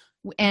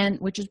 and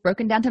which is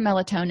broken down to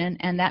melatonin,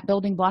 and that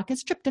building block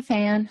is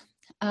tryptophan,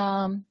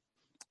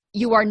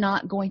 you are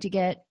not going to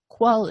get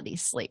quality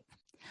sleep.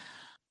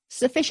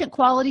 Sufficient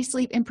quality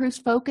sleep improves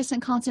focus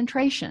and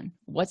concentration.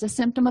 What's a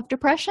symptom of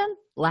depression?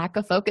 Lack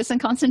of focus and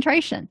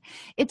concentration.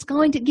 It's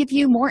going to give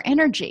you more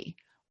energy.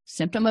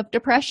 Symptom of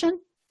depression?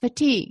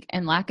 Fatigue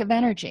and lack of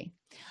energy.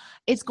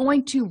 It's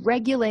going to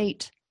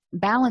regulate,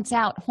 balance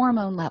out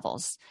hormone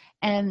levels.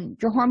 And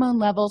your hormone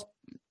levels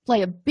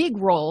play a big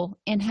role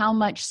in how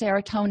much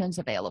serotonin is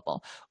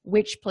available,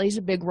 which plays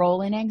a big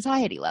role in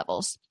anxiety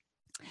levels.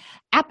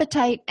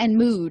 Appetite and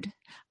mood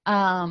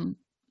are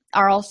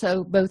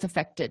also both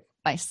affected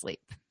by sleep.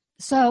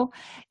 So,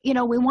 we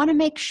want to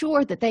make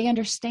sure that they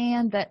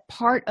understand that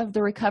part of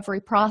the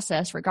recovery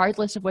process,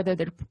 regardless of whether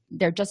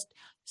they're just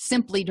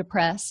simply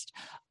depressed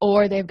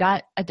or they've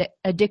got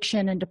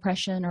addiction and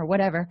depression or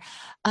whatever,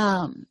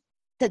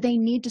 that they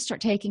need to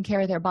start taking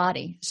care of their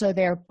body so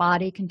their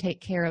body can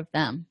take care of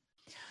them.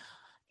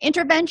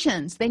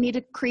 Interventions, they need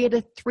to create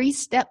a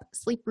 3-step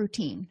sleep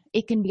routine.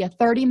 It can be a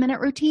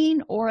 30-minute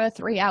routine or a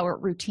 3-hour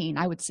routine.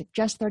 I would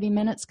suggest 30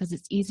 minutes because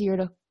it's easier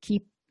to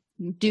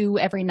do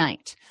every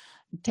night.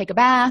 Take a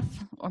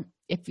bath,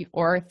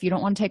 or if you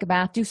don't want to take a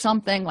bath, do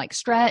something like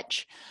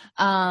stretch,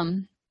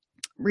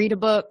 read a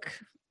book,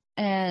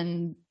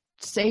 and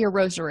say your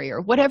rosary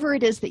or whatever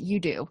it is that you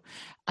do.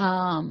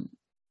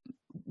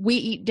 We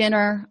eat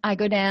dinner, I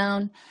go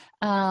down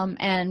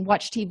and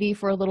watch TV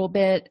for a little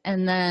bit,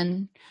 and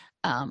then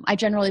I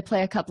generally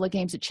play a couple of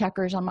games of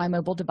checkers on my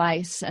mobile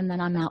device, and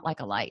then I'm out like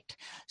a light.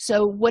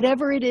 So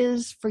whatever it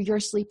is for your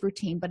sleep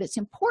routine, but it's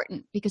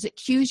important because it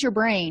cues your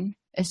brain.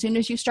 As soon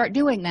as you start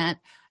doing that,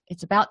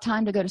 it's about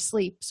time to go to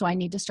sleep, so I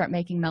need to start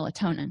making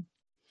melatonin.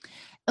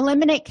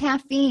 Eliminate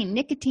caffeine,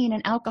 nicotine,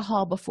 and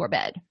alcohol before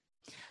bed.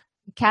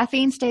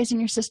 Caffeine stays in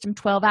your system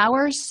 12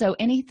 hours, so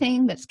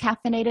anything that's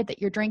caffeinated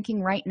that you're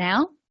drinking right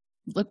now,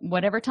 look,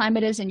 whatever time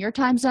it is in your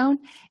time zone,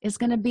 is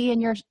going to be in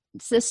your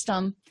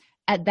system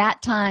at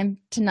that time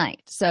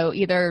tonight. So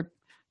either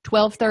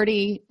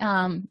 12:30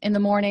 in the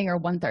morning or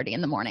 1:30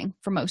 in the morning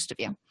for most of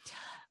you,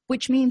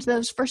 which means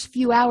those first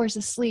few hours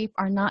of sleep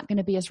are not going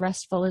to be as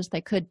restful as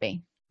they could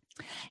be.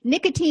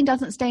 Nicotine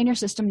doesn't stay in your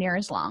system near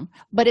as long,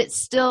 but it's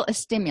still a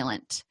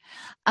stimulant.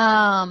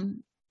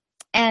 And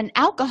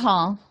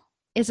alcohol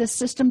is a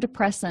system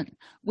depressant,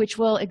 which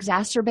will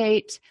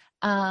exacerbate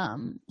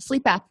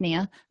sleep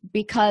apnea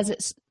because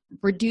it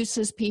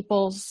reduces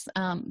people's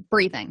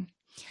breathing.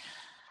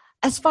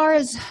 As far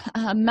as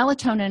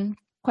melatonin,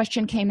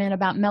 question came in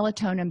about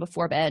melatonin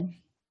before bed.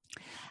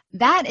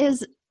 That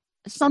is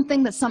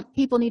something that some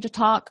people need to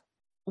talk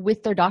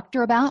with their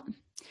doctor about,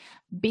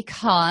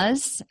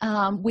 because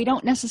we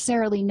don't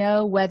necessarily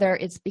know whether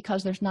it's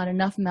because there's not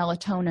enough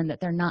melatonin that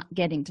they're not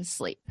getting to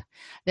sleep.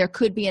 There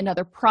could be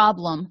another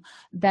problem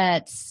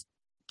that's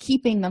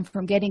keeping them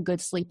from getting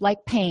good sleep,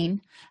 like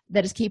pain,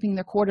 that is keeping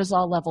their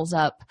cortisol levels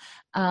up,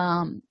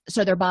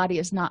 so their body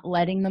is not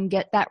letting them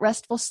get that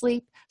restful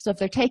sleep. So if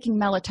they're taking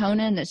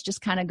melatonin, it's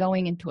just kind of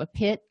going into a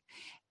pit.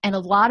 And a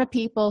lot of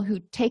people who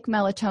take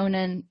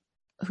melatonin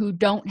who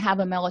don't have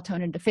a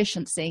melatonin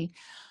deficiency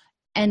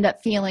end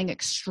up feeling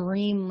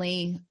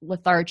extremely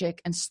lethargic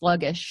and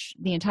sluggish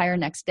the entire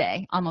next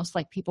day, almost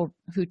like people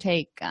who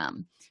take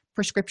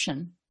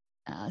prescription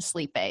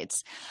sleep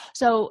aids.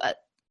 So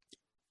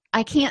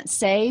I can't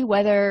say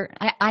whether,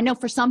 I know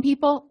for some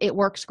people it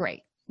works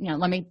great.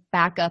 Let me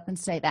back up and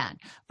say that.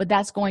 But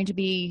that's going to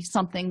be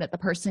something that the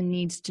person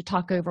needs to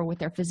talk over with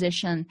their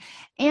physician,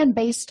 and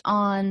based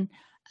on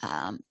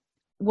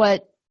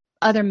what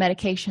other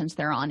medications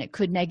they're on. It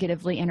could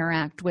negatively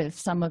interact with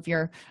some of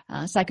your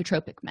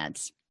psychotropic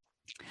meds.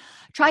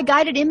 Try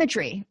guided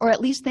imagery, or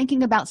at least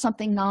thinking about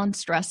something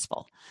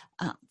non-stressful.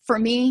 For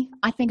me,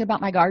 I think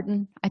about my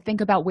garden. I think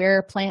about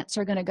where plants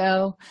are going to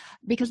go,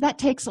 because that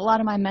takes a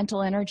lot of my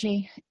mental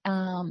energy,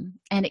 and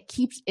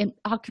it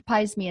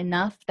occupies me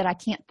enough that I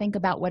can't think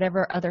about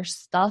whatever other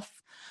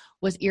stuff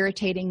was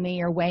irritating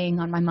me or weighing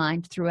on my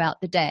mind throughout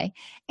the day.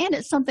 And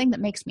it's something that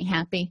makes me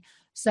happy.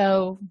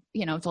 So,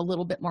 it's a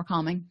little bit more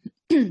calming.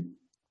 And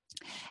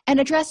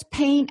address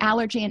pain,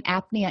 allergy, and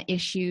apnea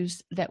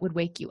issues that would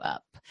wake you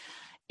up.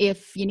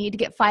 If you need to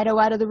get Fido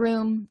out of the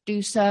room,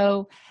 do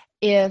so.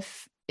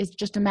 If it's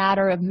just a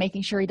matter of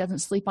making sure he doesn't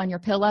sleep on your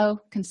pillow,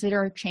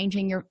 consider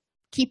keeping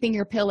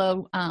your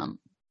pillow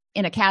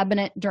in a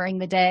cabinet during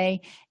the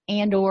day,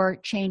 and or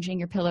changing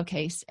your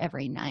pillowcase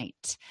every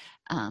night.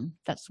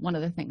 That's one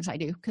of the things I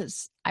do,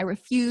 because I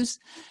refuse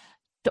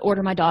to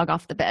order my dog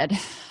off the bed.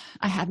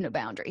 I have no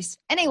boundaries.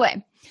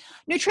 Anyway,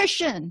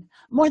 nutrition.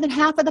 More than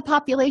half of the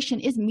population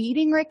is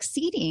meeting or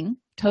exceeding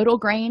total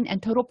grain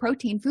and total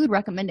protein food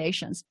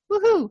recommendations.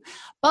 Woohoo!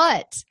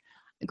 But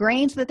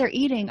grains that they're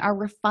eating are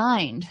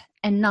refined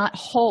and not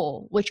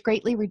whole, which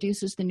greatly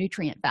reduces the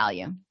nutrient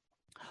value.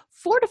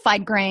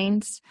 Fortified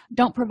grains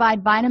don't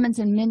provide vitamins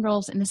and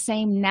minerals in the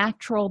same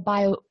natural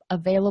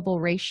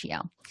bioavailable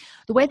ratio.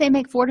 The way they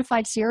make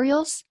fortified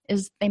cereals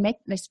is they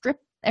strip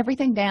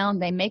everything down,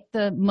 they make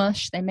the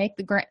mush, they make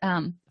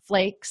the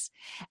flakes,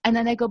 and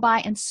then they go by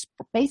and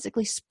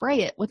basically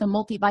spray it with a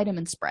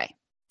multivitamin spray.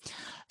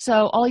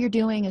 So all you're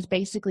doing is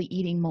basically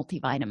eating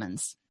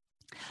multivitamins.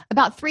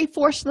 About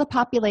 3/4 of the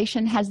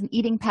population has an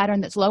eating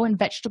pattern that's low in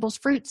vegetables,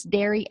 fruits,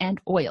 dairy, and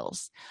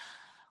oils.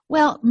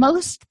 Well,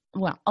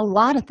 a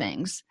lot of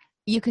things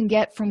you can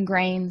get from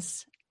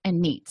grains and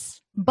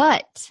meats,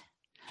 but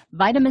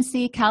vitamin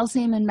C,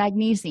 calcium, and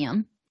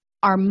magnesium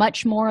are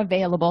much more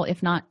available,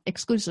 if not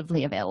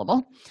exclusively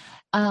available,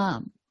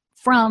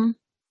 from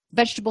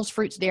vegetables,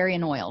 fruits, dairy,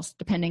 and oils,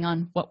 depending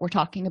on what we're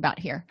talking about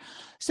here.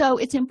 So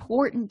it's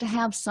important to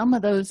have some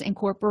of those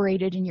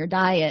incorporated in your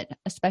diet,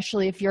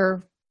 especially if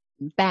you're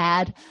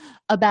bad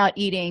about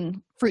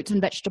eating fruits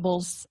and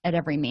vegetables at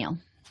every meal.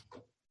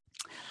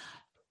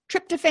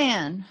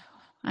 Tryptophan.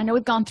 I know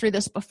we've gone through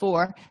this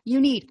before. You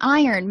need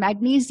iron,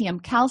 magnesium,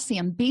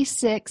 calcium,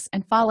 B6,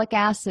 and folic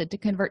acid to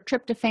convert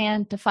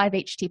tryptophan to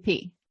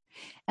 5-HTP.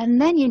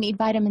 And then you need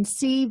vitamin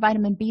C,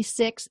 vitamin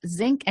B6,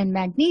 zinc, and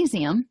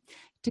magnesium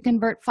to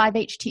convert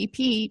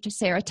 5-HTP to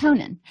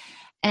serotonin.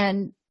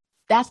 And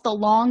that's the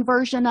long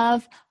version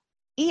of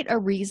eat a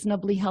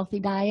reasonably healthy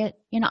diet.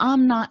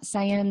 I'm not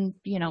saying,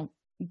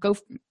 go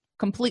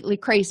completely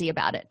crazy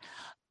about it,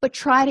 but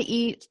try to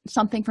eat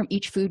something from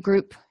each food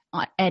group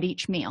at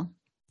each meal.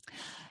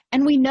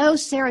 And we know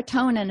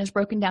serotonin is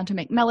broken down to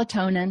make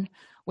melatonin,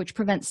 which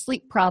prevents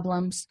sleep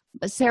problems,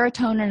 but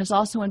serotonin is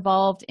also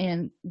involved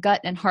in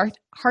gut and heart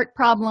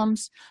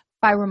problems,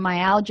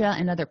 fibromyalgia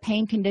and other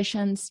pain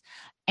conditions,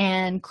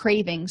 and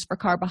cravings for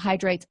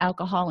carbohydrates,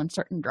 alcohol, and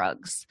certain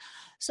drugs.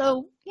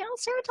 So,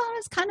 serotonin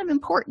is kind of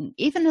important.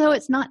 Even though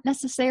it's not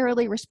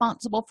necessarily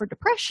responsible for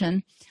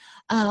depression,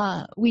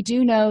 we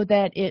do know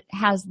that it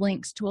has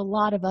links to a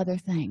lot of other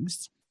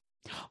things.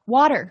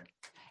 Water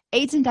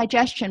aids in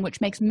digestion,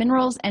 which makes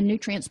minerals and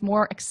nutrients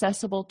more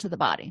accessible to the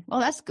body. Well,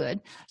 that's good.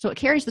 So it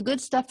carries the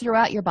good stuff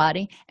throughout your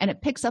body, and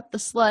it picks up the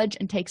sludge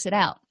and takes it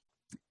out.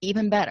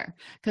 Even better,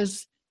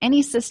 because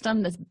any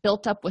system that's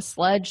built up with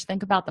sludge,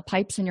 think about the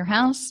pipes in your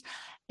house,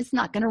 it's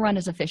not going to run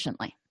as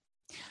efficiently.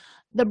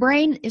 The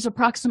brain is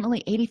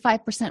approximately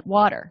 85%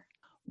 water.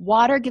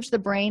 Water gives the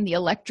brain the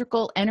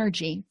electrical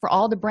energy for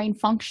all the brain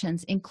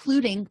functions,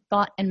 including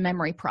thought and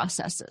memory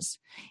processes.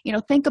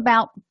 Think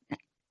about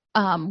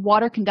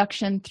water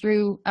conduction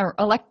through, or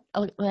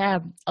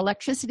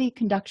electricity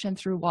conduction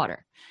through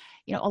water.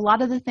 A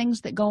lot of the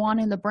things that go on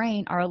in the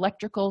brain are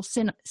electrical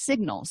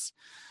signals.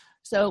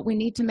 So we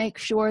need to make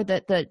sure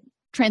that the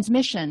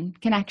transmission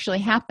can actually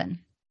happen.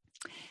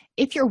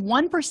 If you're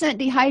 1%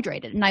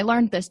 dehydrated, and I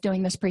learned this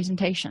doing this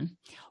presentation,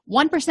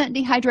 1%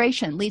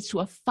 dehydration leads to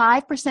a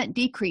 5%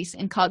 decrease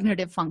in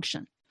cognitive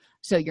function.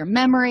 So your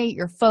memory,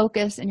 your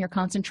focus, and your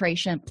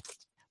concentration,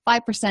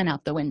 5%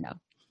 out the window.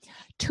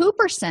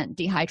 2%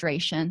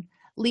 dehydration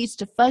leads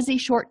to fuzzy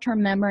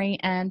short-term memory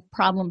and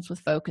problems with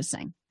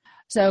focusing.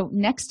 So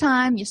next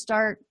time you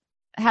start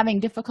having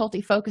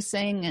difficulty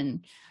focusing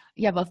and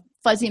you have a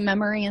fuzzy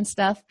memory and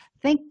stuff,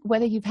 think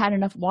whether you've had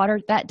enough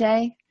water that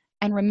day,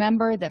 and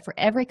remember that for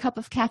every cup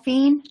of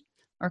caffeine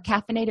or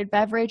caffeinated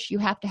beverage, you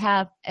have to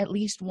have at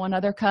least one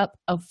other cup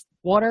of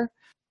water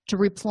to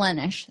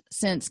replenish,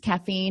 since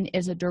caffeine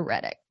is a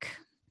diuretic.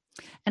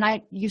 And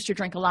I used to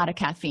drink a lot of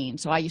caffeine,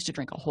 so I used to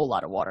drink a whole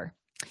lot of water.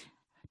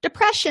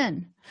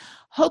 Depression,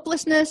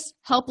 hopelessness,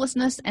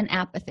 helplessness, and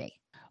apathy.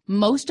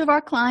 Most of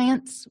our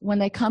clients, when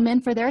they come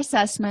in for their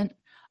assessment,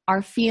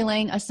 are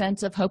feeling a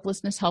sense of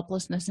hopelessness,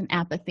 helplessness, and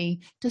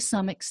apathy to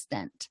some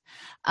extent.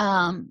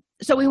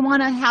 So we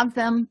want to have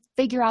them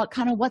figure out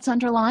kind of what's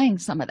underlying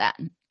some of that.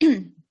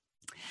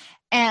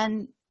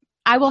 And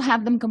I will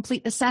have them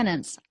complete the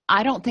sentence,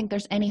 I don't think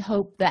there's any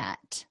hope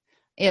that,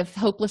 if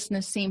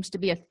hopelessness seems to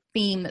be a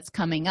theme that's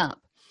coming up.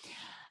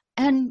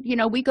 And,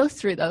 we go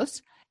through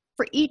those.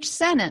 For each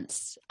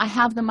sentence, I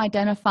have them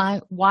identify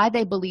why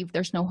they believe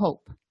there's no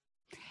hope.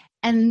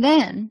 And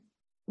then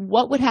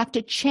what would have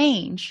to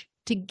change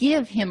to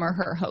give him or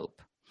her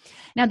hope.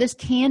 Now, this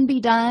can be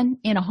done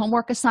in a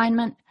homework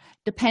assignment,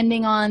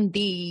 depending on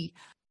the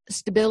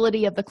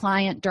stability of the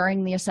client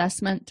during the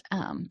assessment.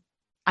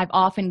 I've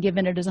often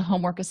given it as a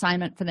homework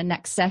assignment for the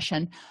next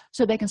session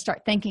so they can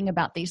start thinking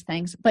about these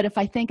things. But if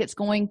I think it's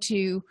going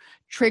to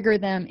trigger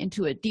them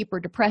into a deeper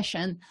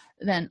depression,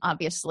 then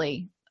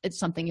obviously it's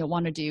something you'll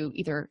want to do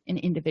either in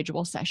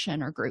individual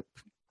session or group.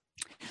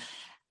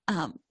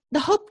 The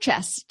hope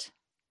chest.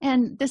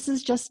 And this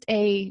is just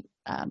a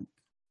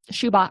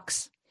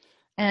shoebox.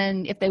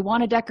 And if they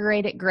want to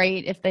decorate it,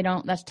 great. If they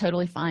don't, that's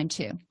totally fine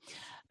too.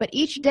 But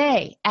each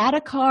day, add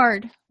a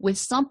card with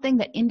something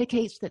that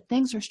indicates that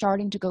things are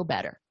starting to go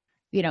better.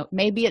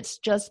 Maybe it's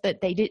just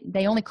that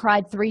they only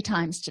cried 3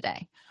 times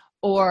today,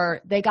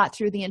 or they got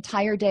through the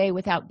entire day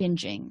without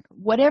binging.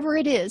 Whatever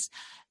it is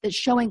that's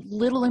showing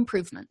little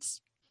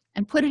improvements,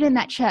 and put it in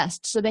that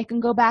chest so they can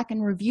go back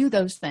and review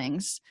those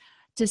things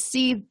to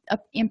see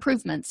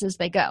improvements as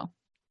they go.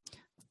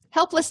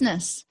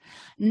 Helplessness.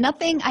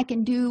 Nothing I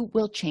can do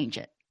will change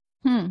it.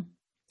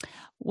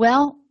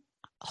 Well,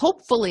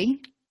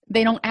 hopefully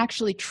they don't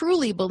actually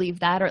truly believe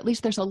that, or at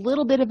least there's a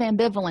little bit of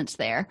ambivalence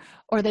there,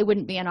 or they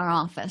wouldn't be in our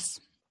office.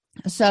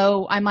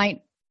 So I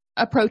might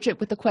approach it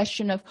with the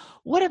question of,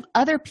 what have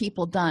other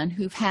people done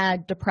who've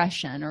had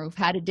depression or who've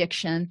had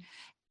addiction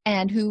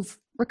and who've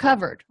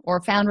recovered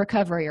or found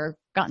recovery or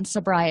gotten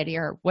sobriety,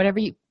 or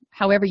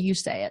however you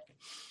say it?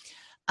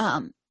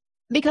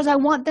 Because I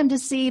want them to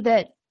see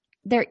that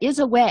there is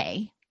a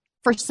way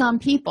for some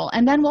people,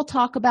 and then we'll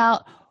talk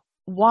about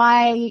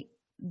why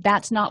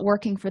that's not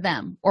working for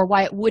them or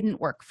why it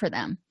wouldn't work for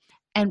them.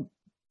 And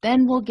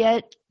then we'll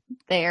get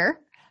there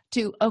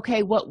to,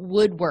 okay, what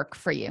would work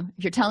for you?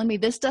 If you're telling me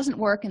this doesn't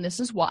work and this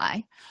is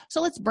why,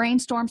 so let's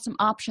brainstorm some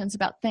options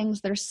about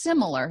things that are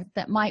similar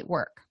that might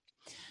work.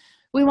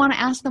 We want to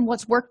ask them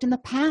what's worked in the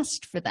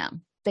past for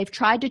them. They've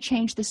tried to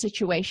change the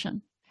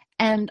situation,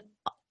 and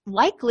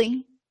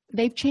likely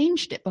they've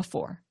changed it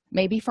before,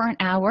 maybe for an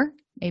hour,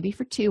 maybe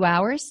for 2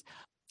 hours.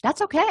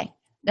 That's okay.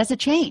 That's a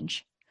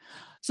change.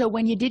 So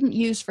when you didn't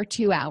use for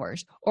 2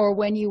 hours, or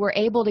when you were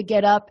able to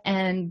get up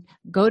and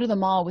go to the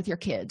mall with your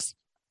kids,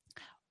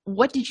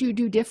 what did you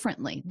do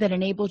differently that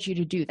enabled you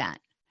to do that?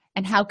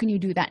 And how can you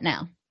do that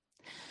now?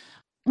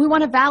 We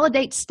want to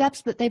validate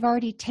steps that they've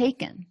already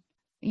taken.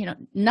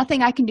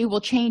 Nothing I can do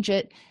will change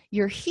it.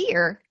 You're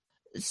here.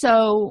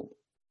 So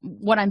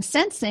what I'm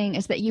sensing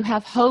is that you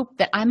have hope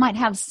that I might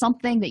have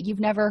something that you've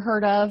never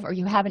heard of or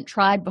you haven't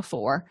tried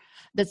before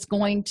that's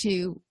going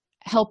to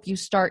help you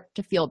start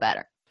to feel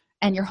better.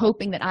 And you're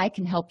hoping that I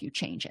can help you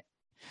change it.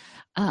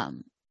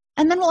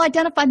 And then we'll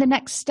identify the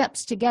next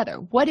steps together.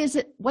 What is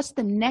it? What's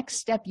the next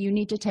step you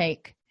need to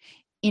take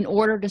in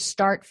order to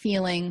start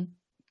feeling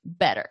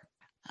better?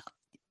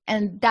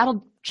 And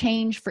that'll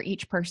change for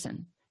each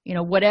person.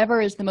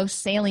 Whatever is the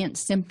most salient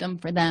symptom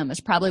for them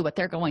is probably what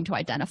they're going to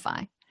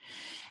identify.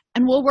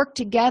 And we'll work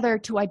together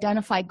to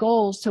identify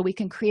goals so we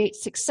can create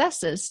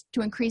successes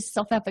to increase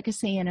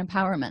self-efficacy and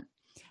empowerment.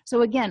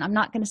 So again, I'm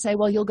not going to say,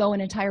 well, you'll go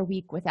an entire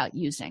week without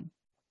using.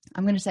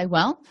 I'm going to say,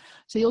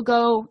 so you'll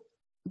go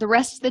the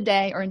rest of the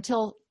day or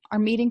until our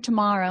meeting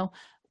tomorrow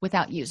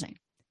without using.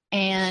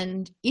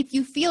 And if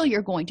you feel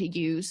you're going to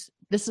use,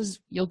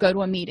 you'll go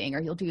to a meeting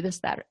or you'll do this,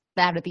 that,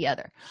 or the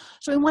other.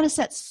 So we want to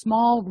set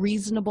small,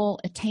 reasonable,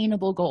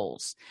 attainable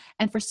goals.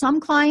 And for some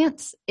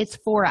clients, it's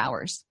 4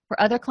 hours. For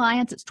other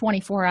clients, it's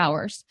 24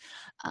 hours.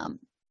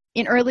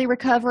 In early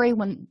recovery,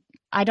 when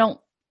I don't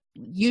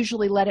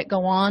usually let it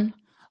go on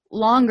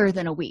longer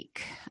than a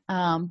week,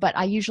 but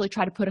I usually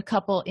try to put a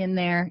couple in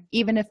there,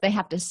 even if they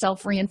have to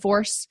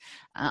self-reinforce.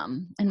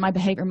 And my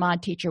behavior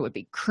mod teacher would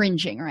be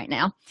cringing right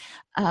now.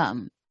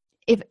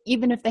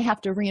 Even if they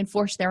have to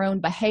reinforce their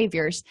own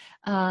behaviors,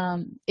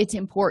 it's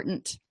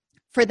important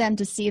for them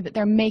to see that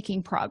they're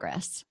making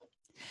progress.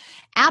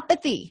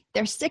 Apathy.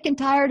 They're sick and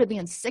tired of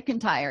being sick and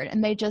tired,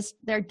 and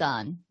they're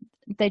done.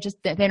 They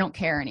don't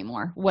care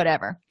anymore,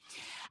 whatever.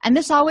 And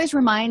this always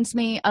reminds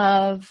me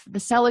of the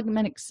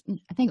Seligman,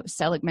 I think it was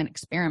Seligman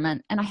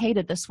experiment, and I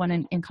hated this one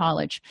in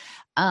college.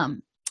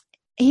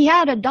 He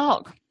had a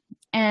dog,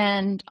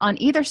 and on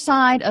either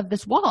side of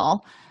this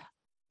wall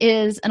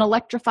is an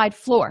electrified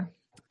floor.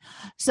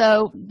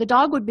 So the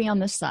dog would be on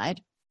this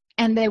side,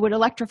 and they would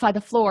electrify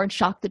the floor and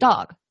shock the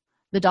dog.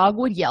 The dog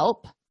would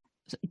yelp,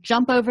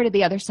 jump over to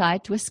the other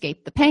side to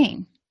escape the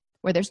pain,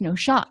 where there's no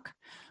shock.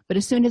 But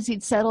as soon as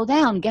he'd settle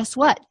down, guess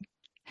what?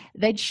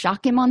 They'd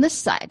shock him on this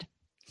side.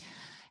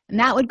 And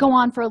that would go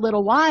on for a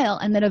little while,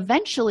 and then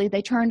eventually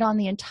they turned on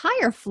the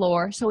entire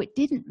floor, so it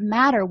didn't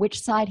matter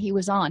which side he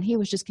was on. He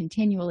was just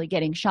continually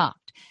getting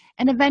shocked.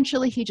 And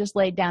eventually he just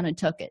laid down and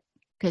took it,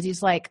 because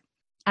he's like,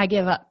 I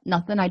give up.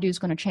 Nothing I do is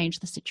going to change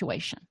the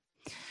situation.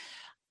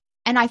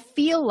 And I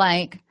feel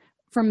like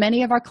for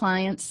many of our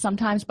clients,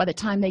 sometimes by the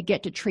time they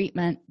get to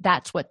treatment,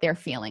 that's what they're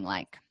feeling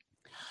like.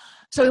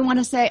 So we want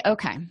to say,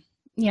 okay,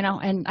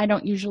 and I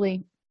don't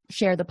usually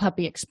share the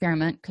puppy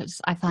experiment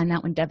because I find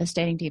that one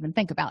devastating to even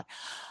think about.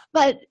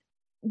 But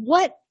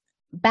what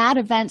bad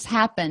events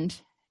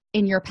happened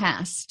in your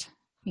past?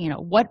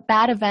 What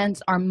bad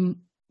events are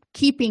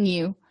keeping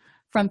you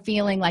from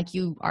feeling like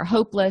you are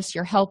hopeless,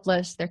 you're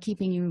helpless, they're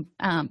keeping you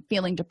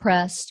feeling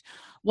depressed?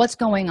 What's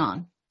going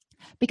on?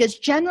 Because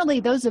generally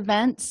those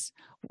events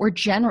were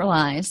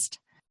generalized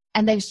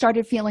and they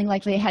started feeling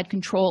like they had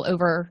control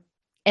over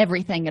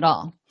everything at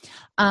all,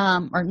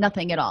 or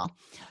nothing at all.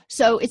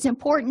 So it's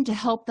important to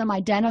help them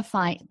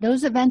identify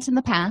those events in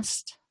the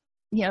past.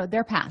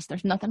 They're past.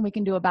 There's nothing we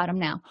can do about them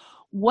now.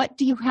 What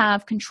do you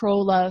have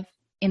control of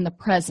in the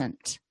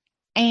present?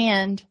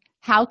 And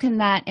how can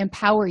that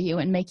empower you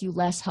and make you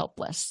less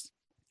helpless?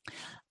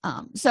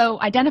 So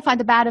identify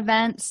the bad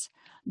events,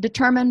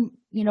 determine,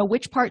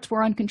 which parts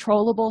were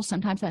uncontrollable.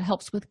 Sometimes that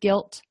helps with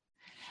guilt.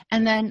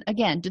 And then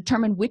again,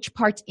 determine which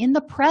parts in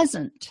the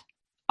present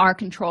are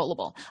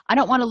controllable. I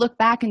don't want to look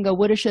back and go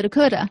woulda, shoulda,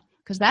 coulda,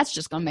 because that's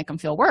just going to make them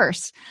feel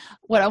worse.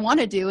 What I want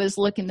to do is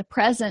look in the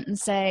present and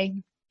say,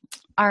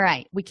 all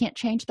right, we can't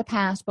change the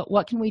past, but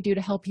what can we do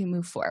to help you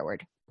move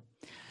forward?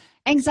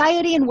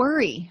 Anxiety and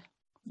worry,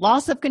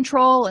 loss of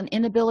control and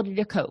inability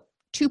to cope,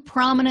 two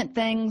prominent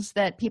things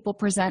that people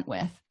present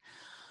with.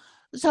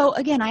 So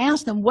again, I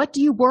asked them, what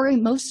do you worry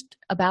most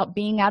about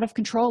being out of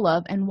control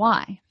of and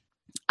why?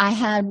 I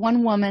had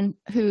one woman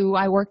who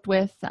I worked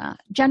with,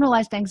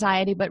 generalized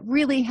anxiety, but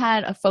really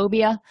had a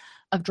phobia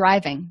of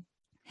driving.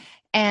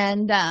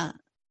 And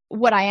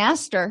what I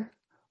asked her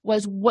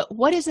was,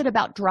 what is it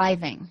about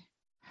driving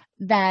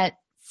that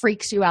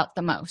freaks you out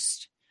the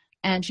most?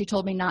 And she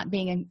told me not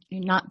being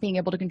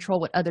able to control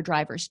what other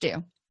drivers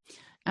do.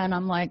 And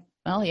I'm like,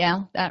 well,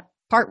 yeah, that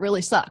part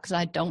really sucks.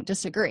 I don't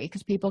disagree,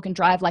 because people can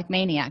drive like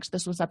maniacs.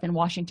 This was up in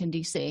Washington,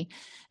 D.C.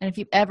 And if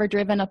you've ever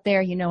driven up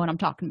there, you know what I'm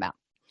talking about.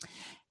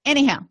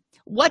 Anyhow,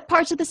 what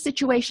parts of the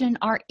situation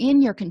are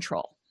in your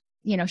control?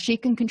 She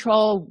can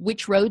control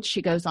which roads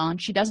she goes on.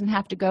 She doesn't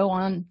have to go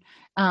on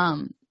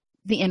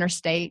the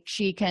interstate.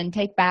 She can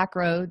take back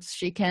roads.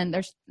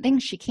 There's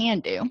things she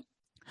can do.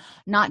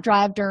 Not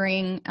drive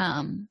during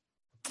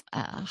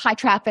high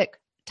traffic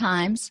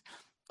times.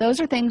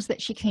 Those are things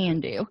that she can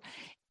do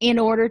in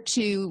order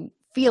to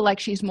feel like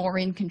she's more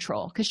in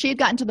control, because she had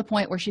gotten to the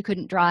point where she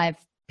couldn't drive,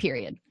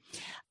 period.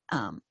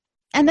 And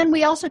then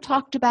we also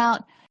talked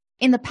about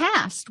in the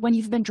past when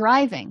you've been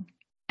driving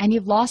and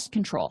you've lost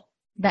control.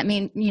 That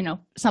means,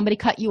 somebody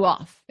cut you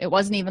off. It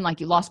wasn't even like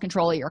you lost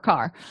control of your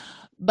car,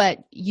 but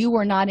you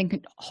were not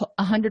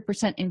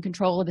 100% in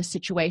control of the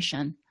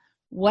situation.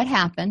 What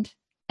happened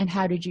and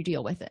how did you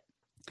deal with it?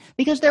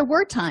 Because there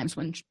were times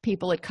when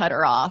people had cut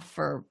her off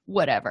or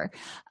whatever.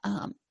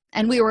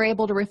 And we were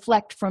able to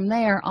reflect from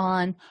there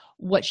on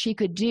what she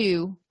could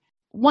do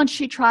once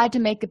she tried to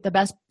make it the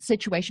best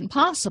situation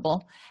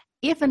possible.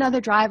 If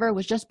another driver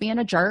was just being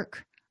a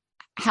jerk,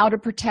 how to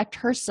protect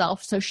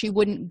herself so she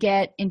wouldn't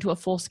get into a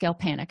full-scale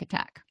panic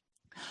attack.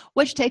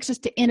 Which takes us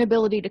to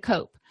inability to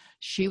cope.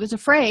 She was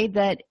afraid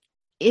that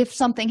if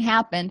something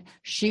happened,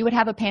 she would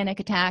have a panic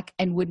attack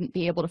and wouldn't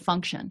be able to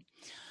function.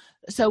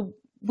 So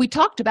we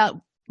talked about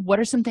what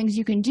are some things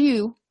you can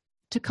do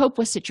to cope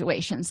with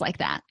situations like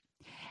that.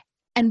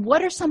 And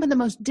what are some of the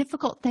most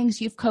difficult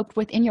things you've coped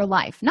with in your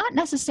life, not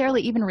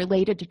necessarily even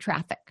related to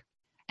traffic,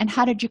 and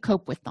how did you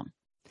cope with them?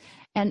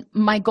 And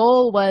my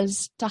goal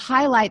was to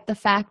highlight the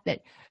fact that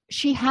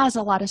she has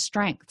a lot of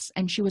strengths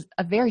and she was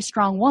a very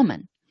strong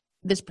woman.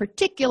 This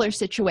particular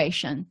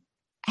situation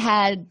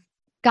had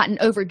gotten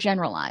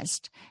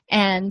overgeneralized.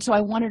 And so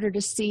I wanted her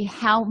to see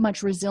how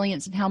much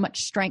resilience and how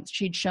much strength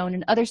she'd shown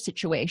in other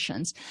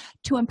situations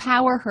to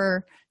empower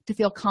her to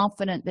feel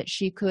confident that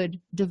she could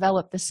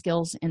develop the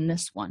skills in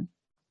this one.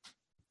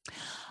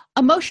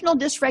 Emotional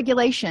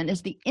dysregulation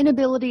is the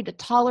inability to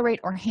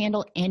tolerate or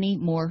handle any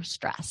more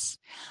stress.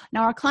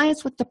 Now, our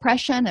clients with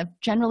depression have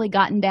generally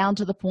gotten down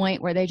to the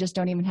point where they just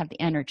don't even have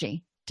the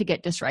energy to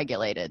get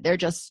dysregulated. They're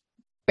just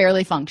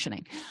barely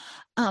functioning.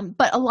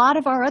 But a lot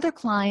of our other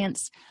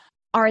clients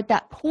are at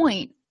that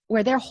point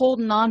where they're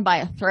holding on by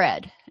a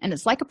thread, and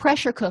it's like a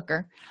pressure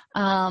cooker,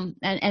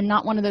 and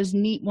not one of those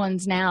neat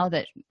ones now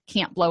that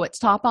can't blow its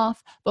top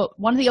off, but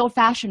one of the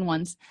old-fashioned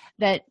ones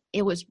that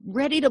it was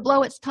ready to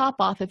blow its top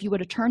off. If you would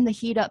have turned the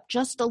heat up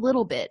just a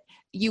little bit,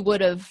 you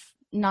would have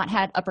not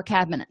had upper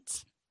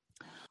cabinets.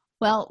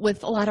 Well,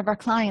 with a lot of our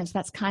clients,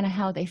 that's kind of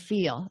how they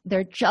feel.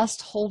 They're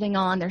just holding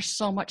on. There's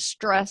so much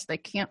stress, they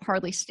can't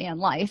hardly stand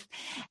life.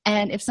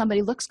 And if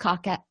somebody looks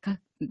cockeyed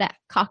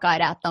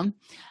at them,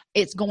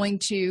 it's going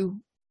to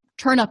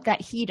turn up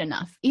that heat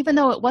enough. Even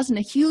though it wasn't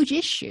a huge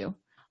issue,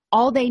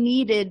 all they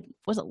needed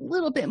was a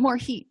little bit more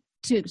heat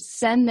to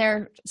send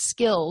their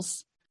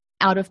skills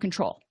out of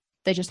control.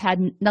 They just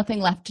had nothing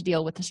left to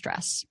deal with the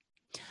stress.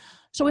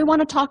 So we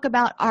want to talk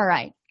about, all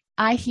right,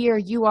 I hear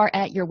you are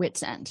at your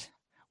wit's end.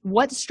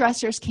 What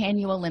stressors can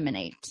you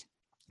eliminate?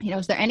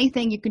 Is there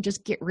anything you can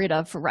just get rid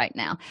of for right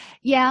now?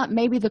 Yeah,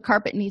 maybe the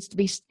carpet needs to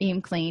be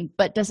steam cleaned,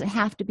 but does it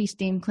have to be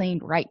steam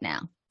cleaned right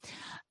now?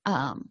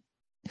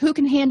 Who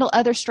can handle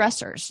other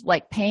stressors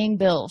like paying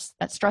bills?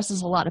 That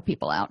stresses a lot of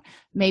people out.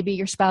 Maybe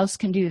your spouse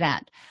can do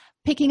that.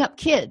 Picking up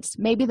kids.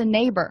 Maybe the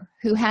neighbor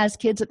who has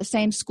kids at the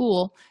same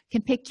school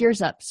can pick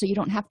yours up so you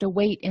don't have to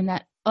wait in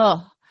that,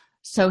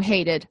 so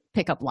hated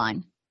pickup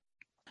line.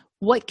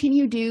 What can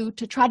you do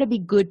to try to be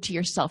good to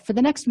yourself for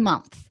the next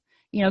month?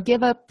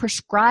 Give a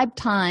prescribed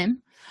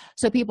time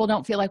so people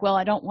don't feel like, well,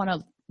 I don't want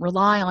to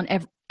rely on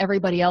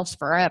everybody else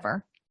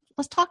forever.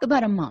 Let's talk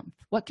about a month.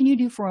 What can you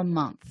do for a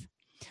month?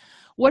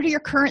 What are your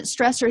current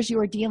stressors you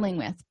are dealing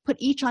with? Put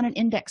each on an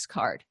index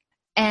card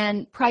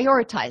and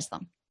prioritize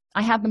them.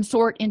 I have them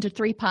sort into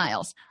 3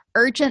 piles.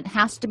 Urgent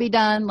has to be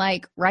done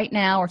like right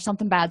now or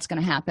something bad's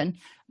going to happen.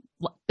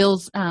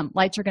 Bills,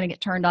 lights are going to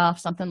get turned off,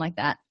 something like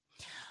that.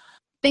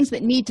 Things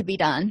that need to be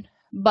done,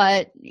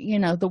 but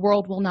the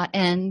world will not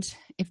end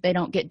if they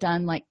don't get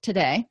done like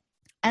today.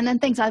 And then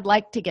things I'd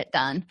like to get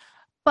done,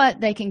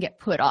 but they can get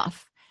put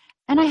off.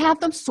 And I have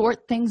them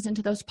sort things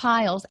into those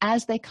piles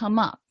as they come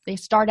up. They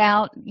start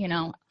out,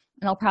 and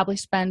I'll probably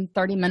spend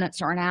 30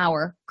 minutes or an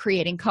hour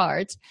creating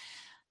cards.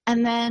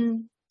 And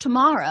then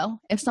tomorrow,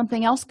 if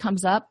something else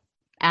comes up,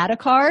 add a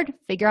card,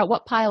 figure out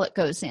what pile it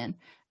goes in,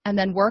 and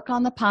then work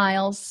on the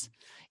piles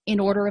in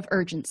order of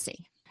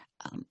urgency.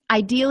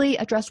 Ideally,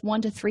 address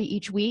 1 to 3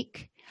 each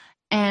week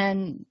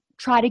and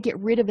try to get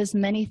rid of as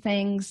many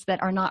things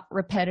that are not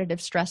repetitive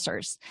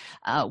stressors.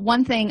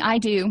 One thing I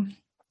do,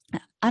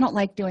 I don't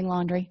like doing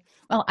laundry.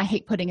 Well, I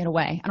hate putting it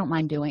away. I don't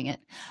mind doing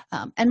it.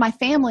 And my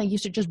family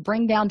used to just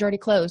bring down dirty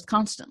clothes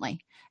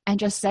constantly and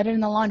just set it in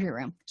the laundry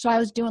room. So I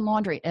was doing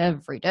laundry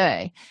every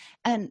day.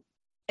 And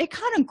it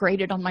kind of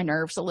grated on my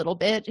nerves a little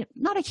bit.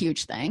 Not a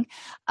huge thing.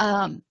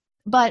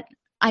 But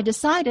I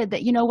decided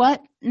that, you know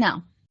what?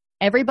 No.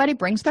 Everybody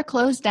brings their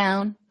clothes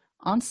down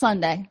on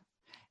Sunday,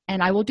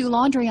 and I will do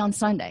laundry on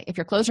Sunday. If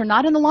your clothes are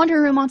not in the laundry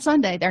room on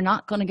Sunday, they're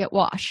not going to get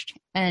washed.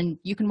 And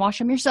you can wash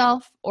them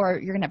yourself, or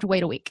you're going to have to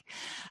wait a week.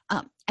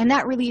 And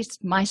that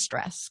released my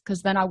stress,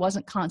 because then I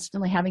wasn't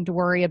constantly having to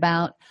worry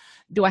about,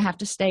 do I have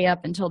to stay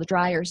up until the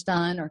dryer's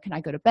done, or can I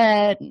go to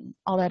bed, and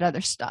all that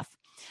other stuff.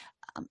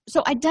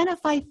 So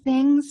identify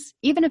things,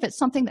 even if it's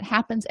something that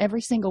happens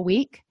every single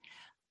week,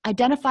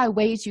 identify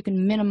ways you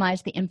can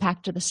minimize the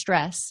impact of the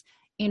stress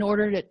in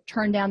order to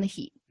turn down the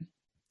heat.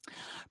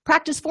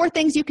 Practice 4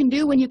 things you can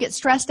do when you get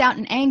stressed out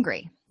and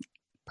angry.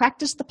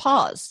 Practice the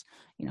pause,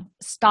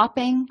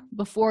 stopping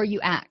before you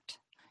act.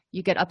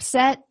 You get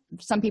upset.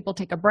 Some people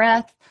take a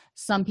breath.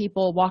 Some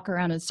people walk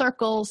around in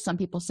circles. Some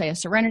people say a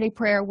serenity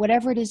prayer.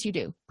 Whatever it is you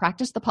do,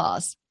 practice the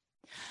pause.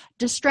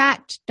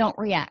 Distract, don't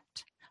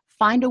react.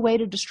 Find a way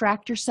to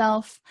distract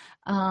yourself.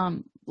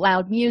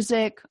 Loud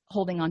music,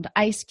 holding on to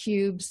ice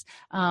cubes,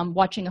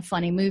 watching a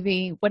funny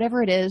movie,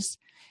 whatever it is.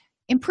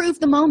 Improve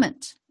the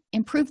moment.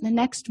 Improve the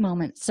next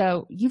moment.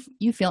 So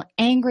you feel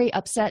angry,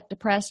 upset,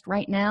 depressed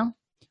right now.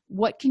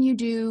 What can you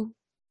do?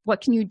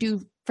 What can you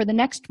do for the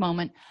next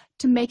moment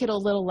to make it a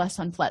little less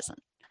unpleasant?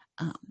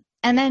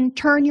 And then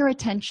turn your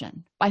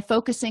attention by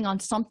focusing on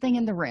something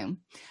in the room.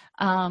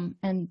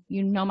 And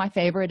my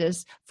favorite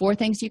is 4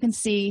 things you can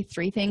see,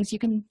 3 things you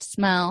can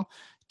smell,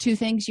 2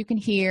 things you can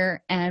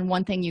hear, and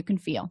 1 thing you can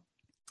feel.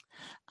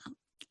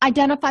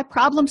 Identify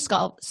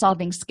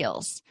problem-solving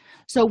skills.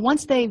 So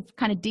once they've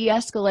kind of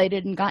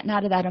de-escalated and gotten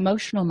out of that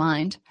emotional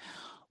mind,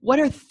 what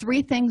are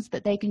 3 things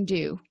that they can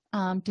do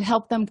to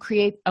help them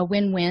create a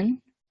win-win?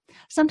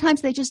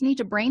 Sometimes they just need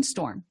to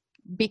brainstorm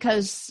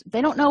because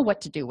they don't know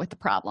what to do with the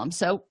problem.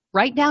 So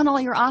write down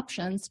all your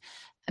options,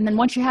 and then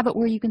once you have it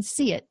where you can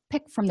see it,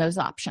 pick from those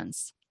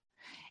options.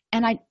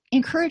 And I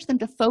encourage them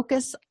to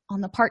focus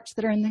on the parts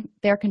that are in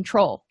their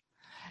control.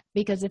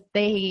 Because if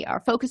they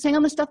are focusing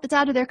on the stuff that's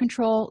out of their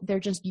control, they're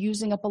just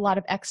using up a lot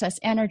of excess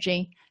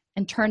energy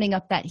and turning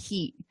up that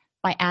heat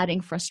by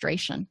adding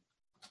frustration.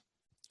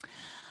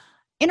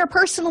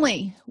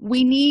 Interpersonally,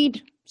 we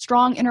need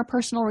strong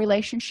interpersonal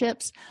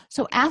relationships.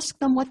 So ask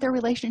them what their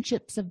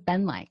relationships have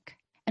been like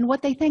and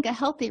what they think a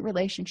healthy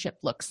relationship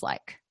looks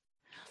like.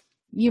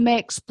 You may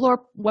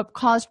explore what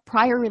caused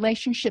prior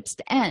relationships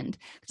to end.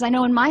 Because I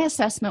know in my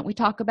assessment, we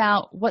talk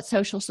about what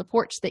social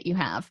supports that you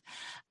have.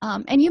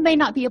 And you may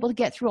not be able to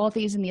get through all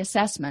these in the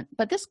assessment,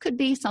 but this could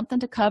be something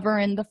to cover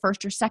in the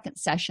first or second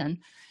session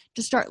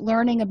to start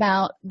learning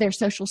about their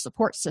social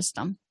support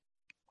system.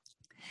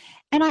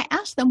 And I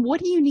ask them,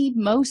 what do you need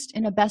most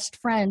in a best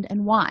friend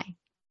and why?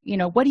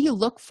 What do you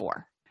look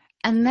for?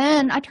 And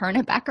then I turn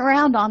it back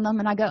around on them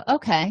and I go,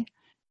 okay,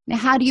 now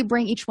how do you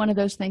bring each one of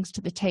those things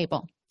to the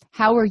table?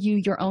 How are you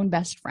your own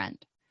best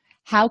friend?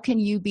 How can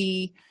you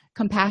be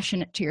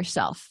compassionate to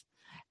yourself?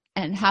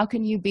 And how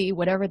can you be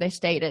whatever they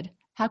stated?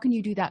 How can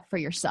you do that for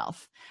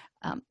yourself?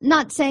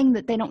 Not saying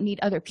that they don't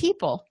need other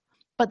people,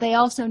 but they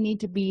also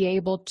need to be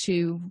able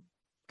to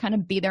kind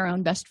of be their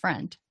own best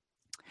friend.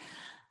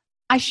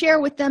 I share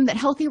with them that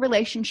healthy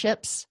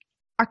relationships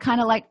are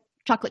kind of like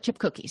chocolate chip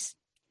cookies.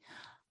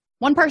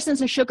 One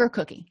person's a sugar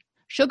cookie.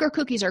 Sugar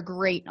cookies are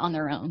great on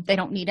their own. They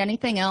don't need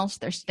anything else.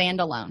 They're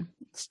standalone,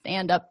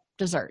 stand-up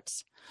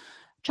desserts.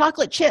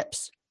 Chocolate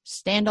chips,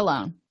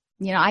 standalone.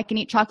 I can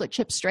eat chocolate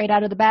chips straight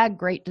out of the bag,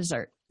 great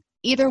dessert.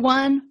 Either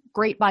one,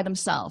 great by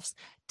themselves.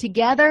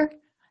 Together,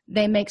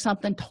 they make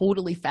something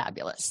totally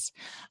fabulous.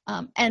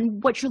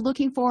 And what you're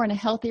looking for in a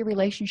healthy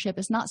relationship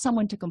is not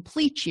someone to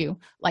complete you,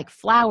 like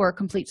flour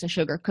completes a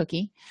sugar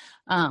cookie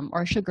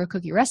or a sugar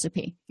cookie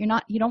recipe. You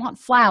don't want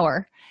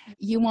flour.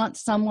 You want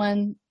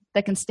someone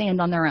that can stand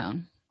on their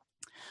own.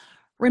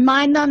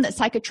 Remind them that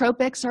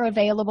psychotropics are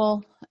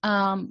available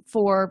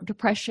for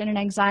depression and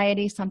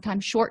anxiety,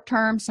 sometimes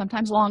short-term,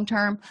 sometimes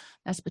long-term.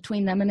 That's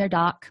between them and their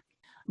doc.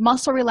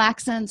 Muscle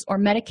relaxants or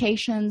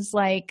medications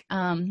like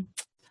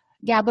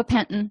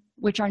gabapentin,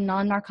 which are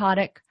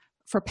non-narcotic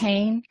for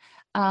pain,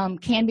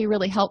 can be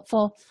really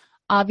helpful.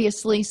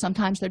 Obviously,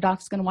 sometimes their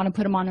doc's going to want to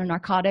put them on a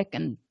narcotic,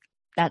 and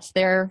that's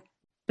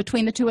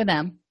between the two of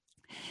them.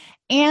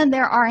 And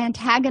there are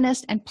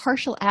antagonist and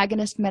partial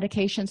agonist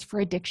medications for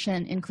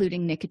addiction,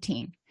 including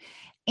nicotine.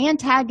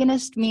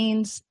 Antagonist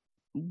means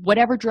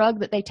whatever drug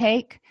that they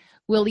take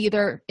will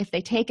either, if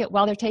they take it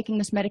while they're taking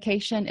this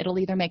medication, it'll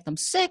either make them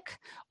sick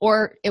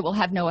or it will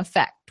have no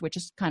effect, which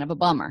is kind of a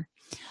bummer.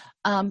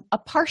 A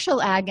partial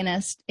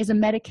agonist is a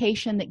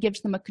medication that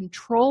gives them a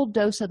controlled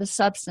dose of the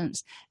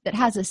substance that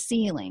has a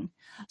ceiling.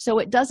 So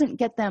it doesn't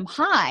get them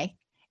high,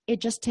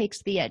 it just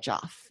takes the edge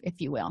off, if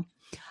you will.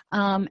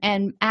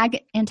 And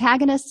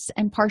antagonists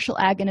and partial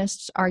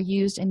agonists are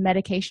used in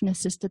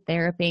medication-assisted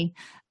therapy.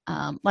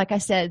 Like I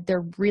said,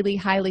 they're really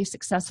highly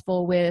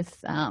successful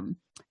with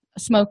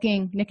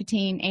smoking,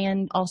 nicotine,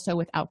 and also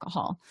with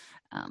alcohol.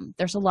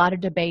 There's a lot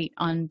of debate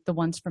on the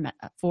ones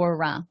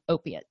for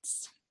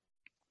opiates.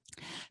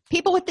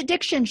 People with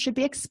addiction should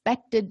be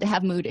expected to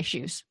have mood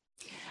issues.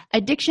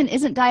 Addiction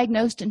isn't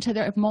diagnosed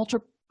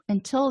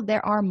until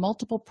there are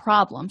multiple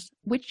problems,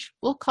 which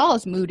will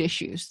cause mood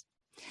issues.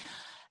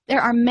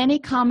 There are many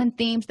common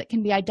themes that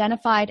can be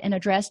identified and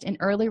addressed in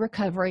early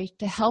recovery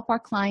to help our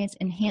clients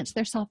enhance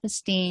their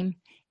self-esteem,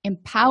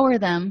 empower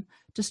them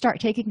to start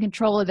taking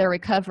control of their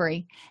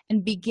recovery,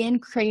 and begin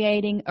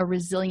creating a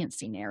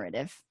resiliency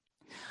narrative.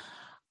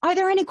 Are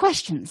there any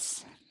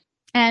questions?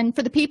 And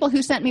for the people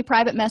who sent me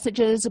private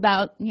messages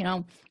about,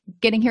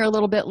 getting here a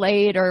little bit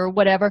late or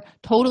whatever,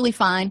 totally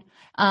fine.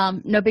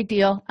 No big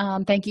deal.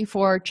 Thank you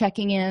for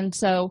checking in.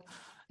 So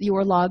you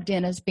were logged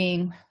in as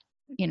being,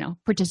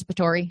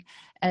 participatory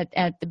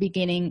at the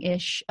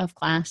beginning-ish of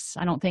class.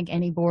 I don't think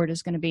any board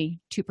is going to be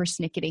too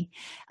persnickety.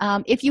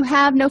 If you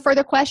have no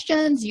further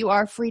questions, you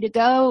are free to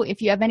go.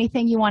 If you have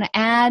anything you want to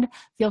add,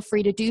 feel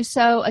free to do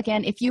so.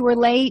 Again, if you were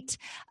late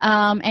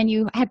and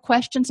you had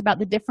questions about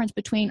the difference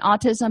between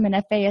autism and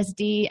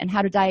FASD and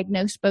how to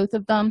diagnose both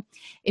of them,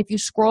 if you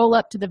scroll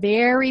up to the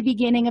very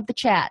beginning of the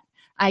chat,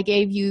 I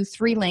gave you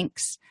 3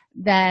 links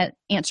that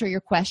answer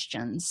your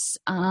questions.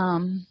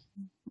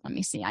 Let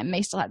me see. I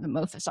may still have the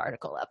MOFAS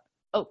article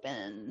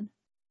open.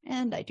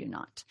 And I do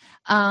not.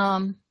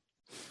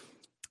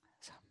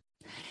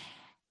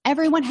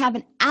 Everyone have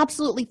an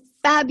absolutely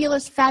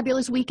fabulous,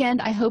 fabulous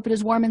weekend. I hope it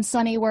is warm and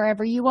sunny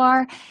wherever you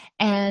are.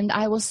 And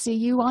I will see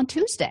you on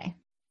Tuesday.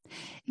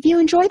 If you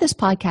enjoy this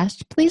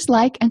podcast, please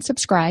like and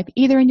subscribe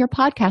either in your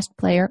podcast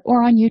player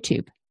or on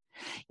YouTube.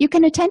 You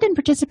can attend and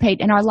participate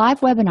in our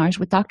live webinars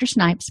with Dr.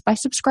 Snipes by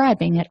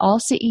subscribing at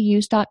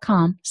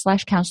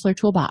allceus.com/counselor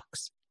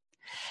toolbox.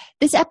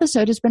 This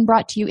episode has been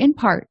brought to you in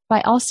part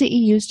by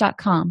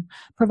allceus.com,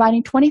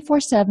 providing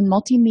 24/7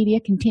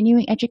 multimedia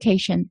continuing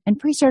education and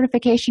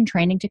pre-certification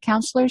training to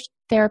counselors,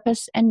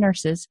 therapists, and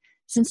nurses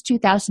since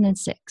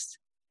 2006.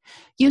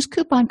 Use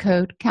coupon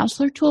code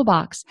Counselor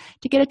Toolbox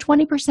to get a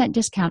 20%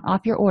 discount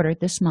off your order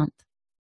this month.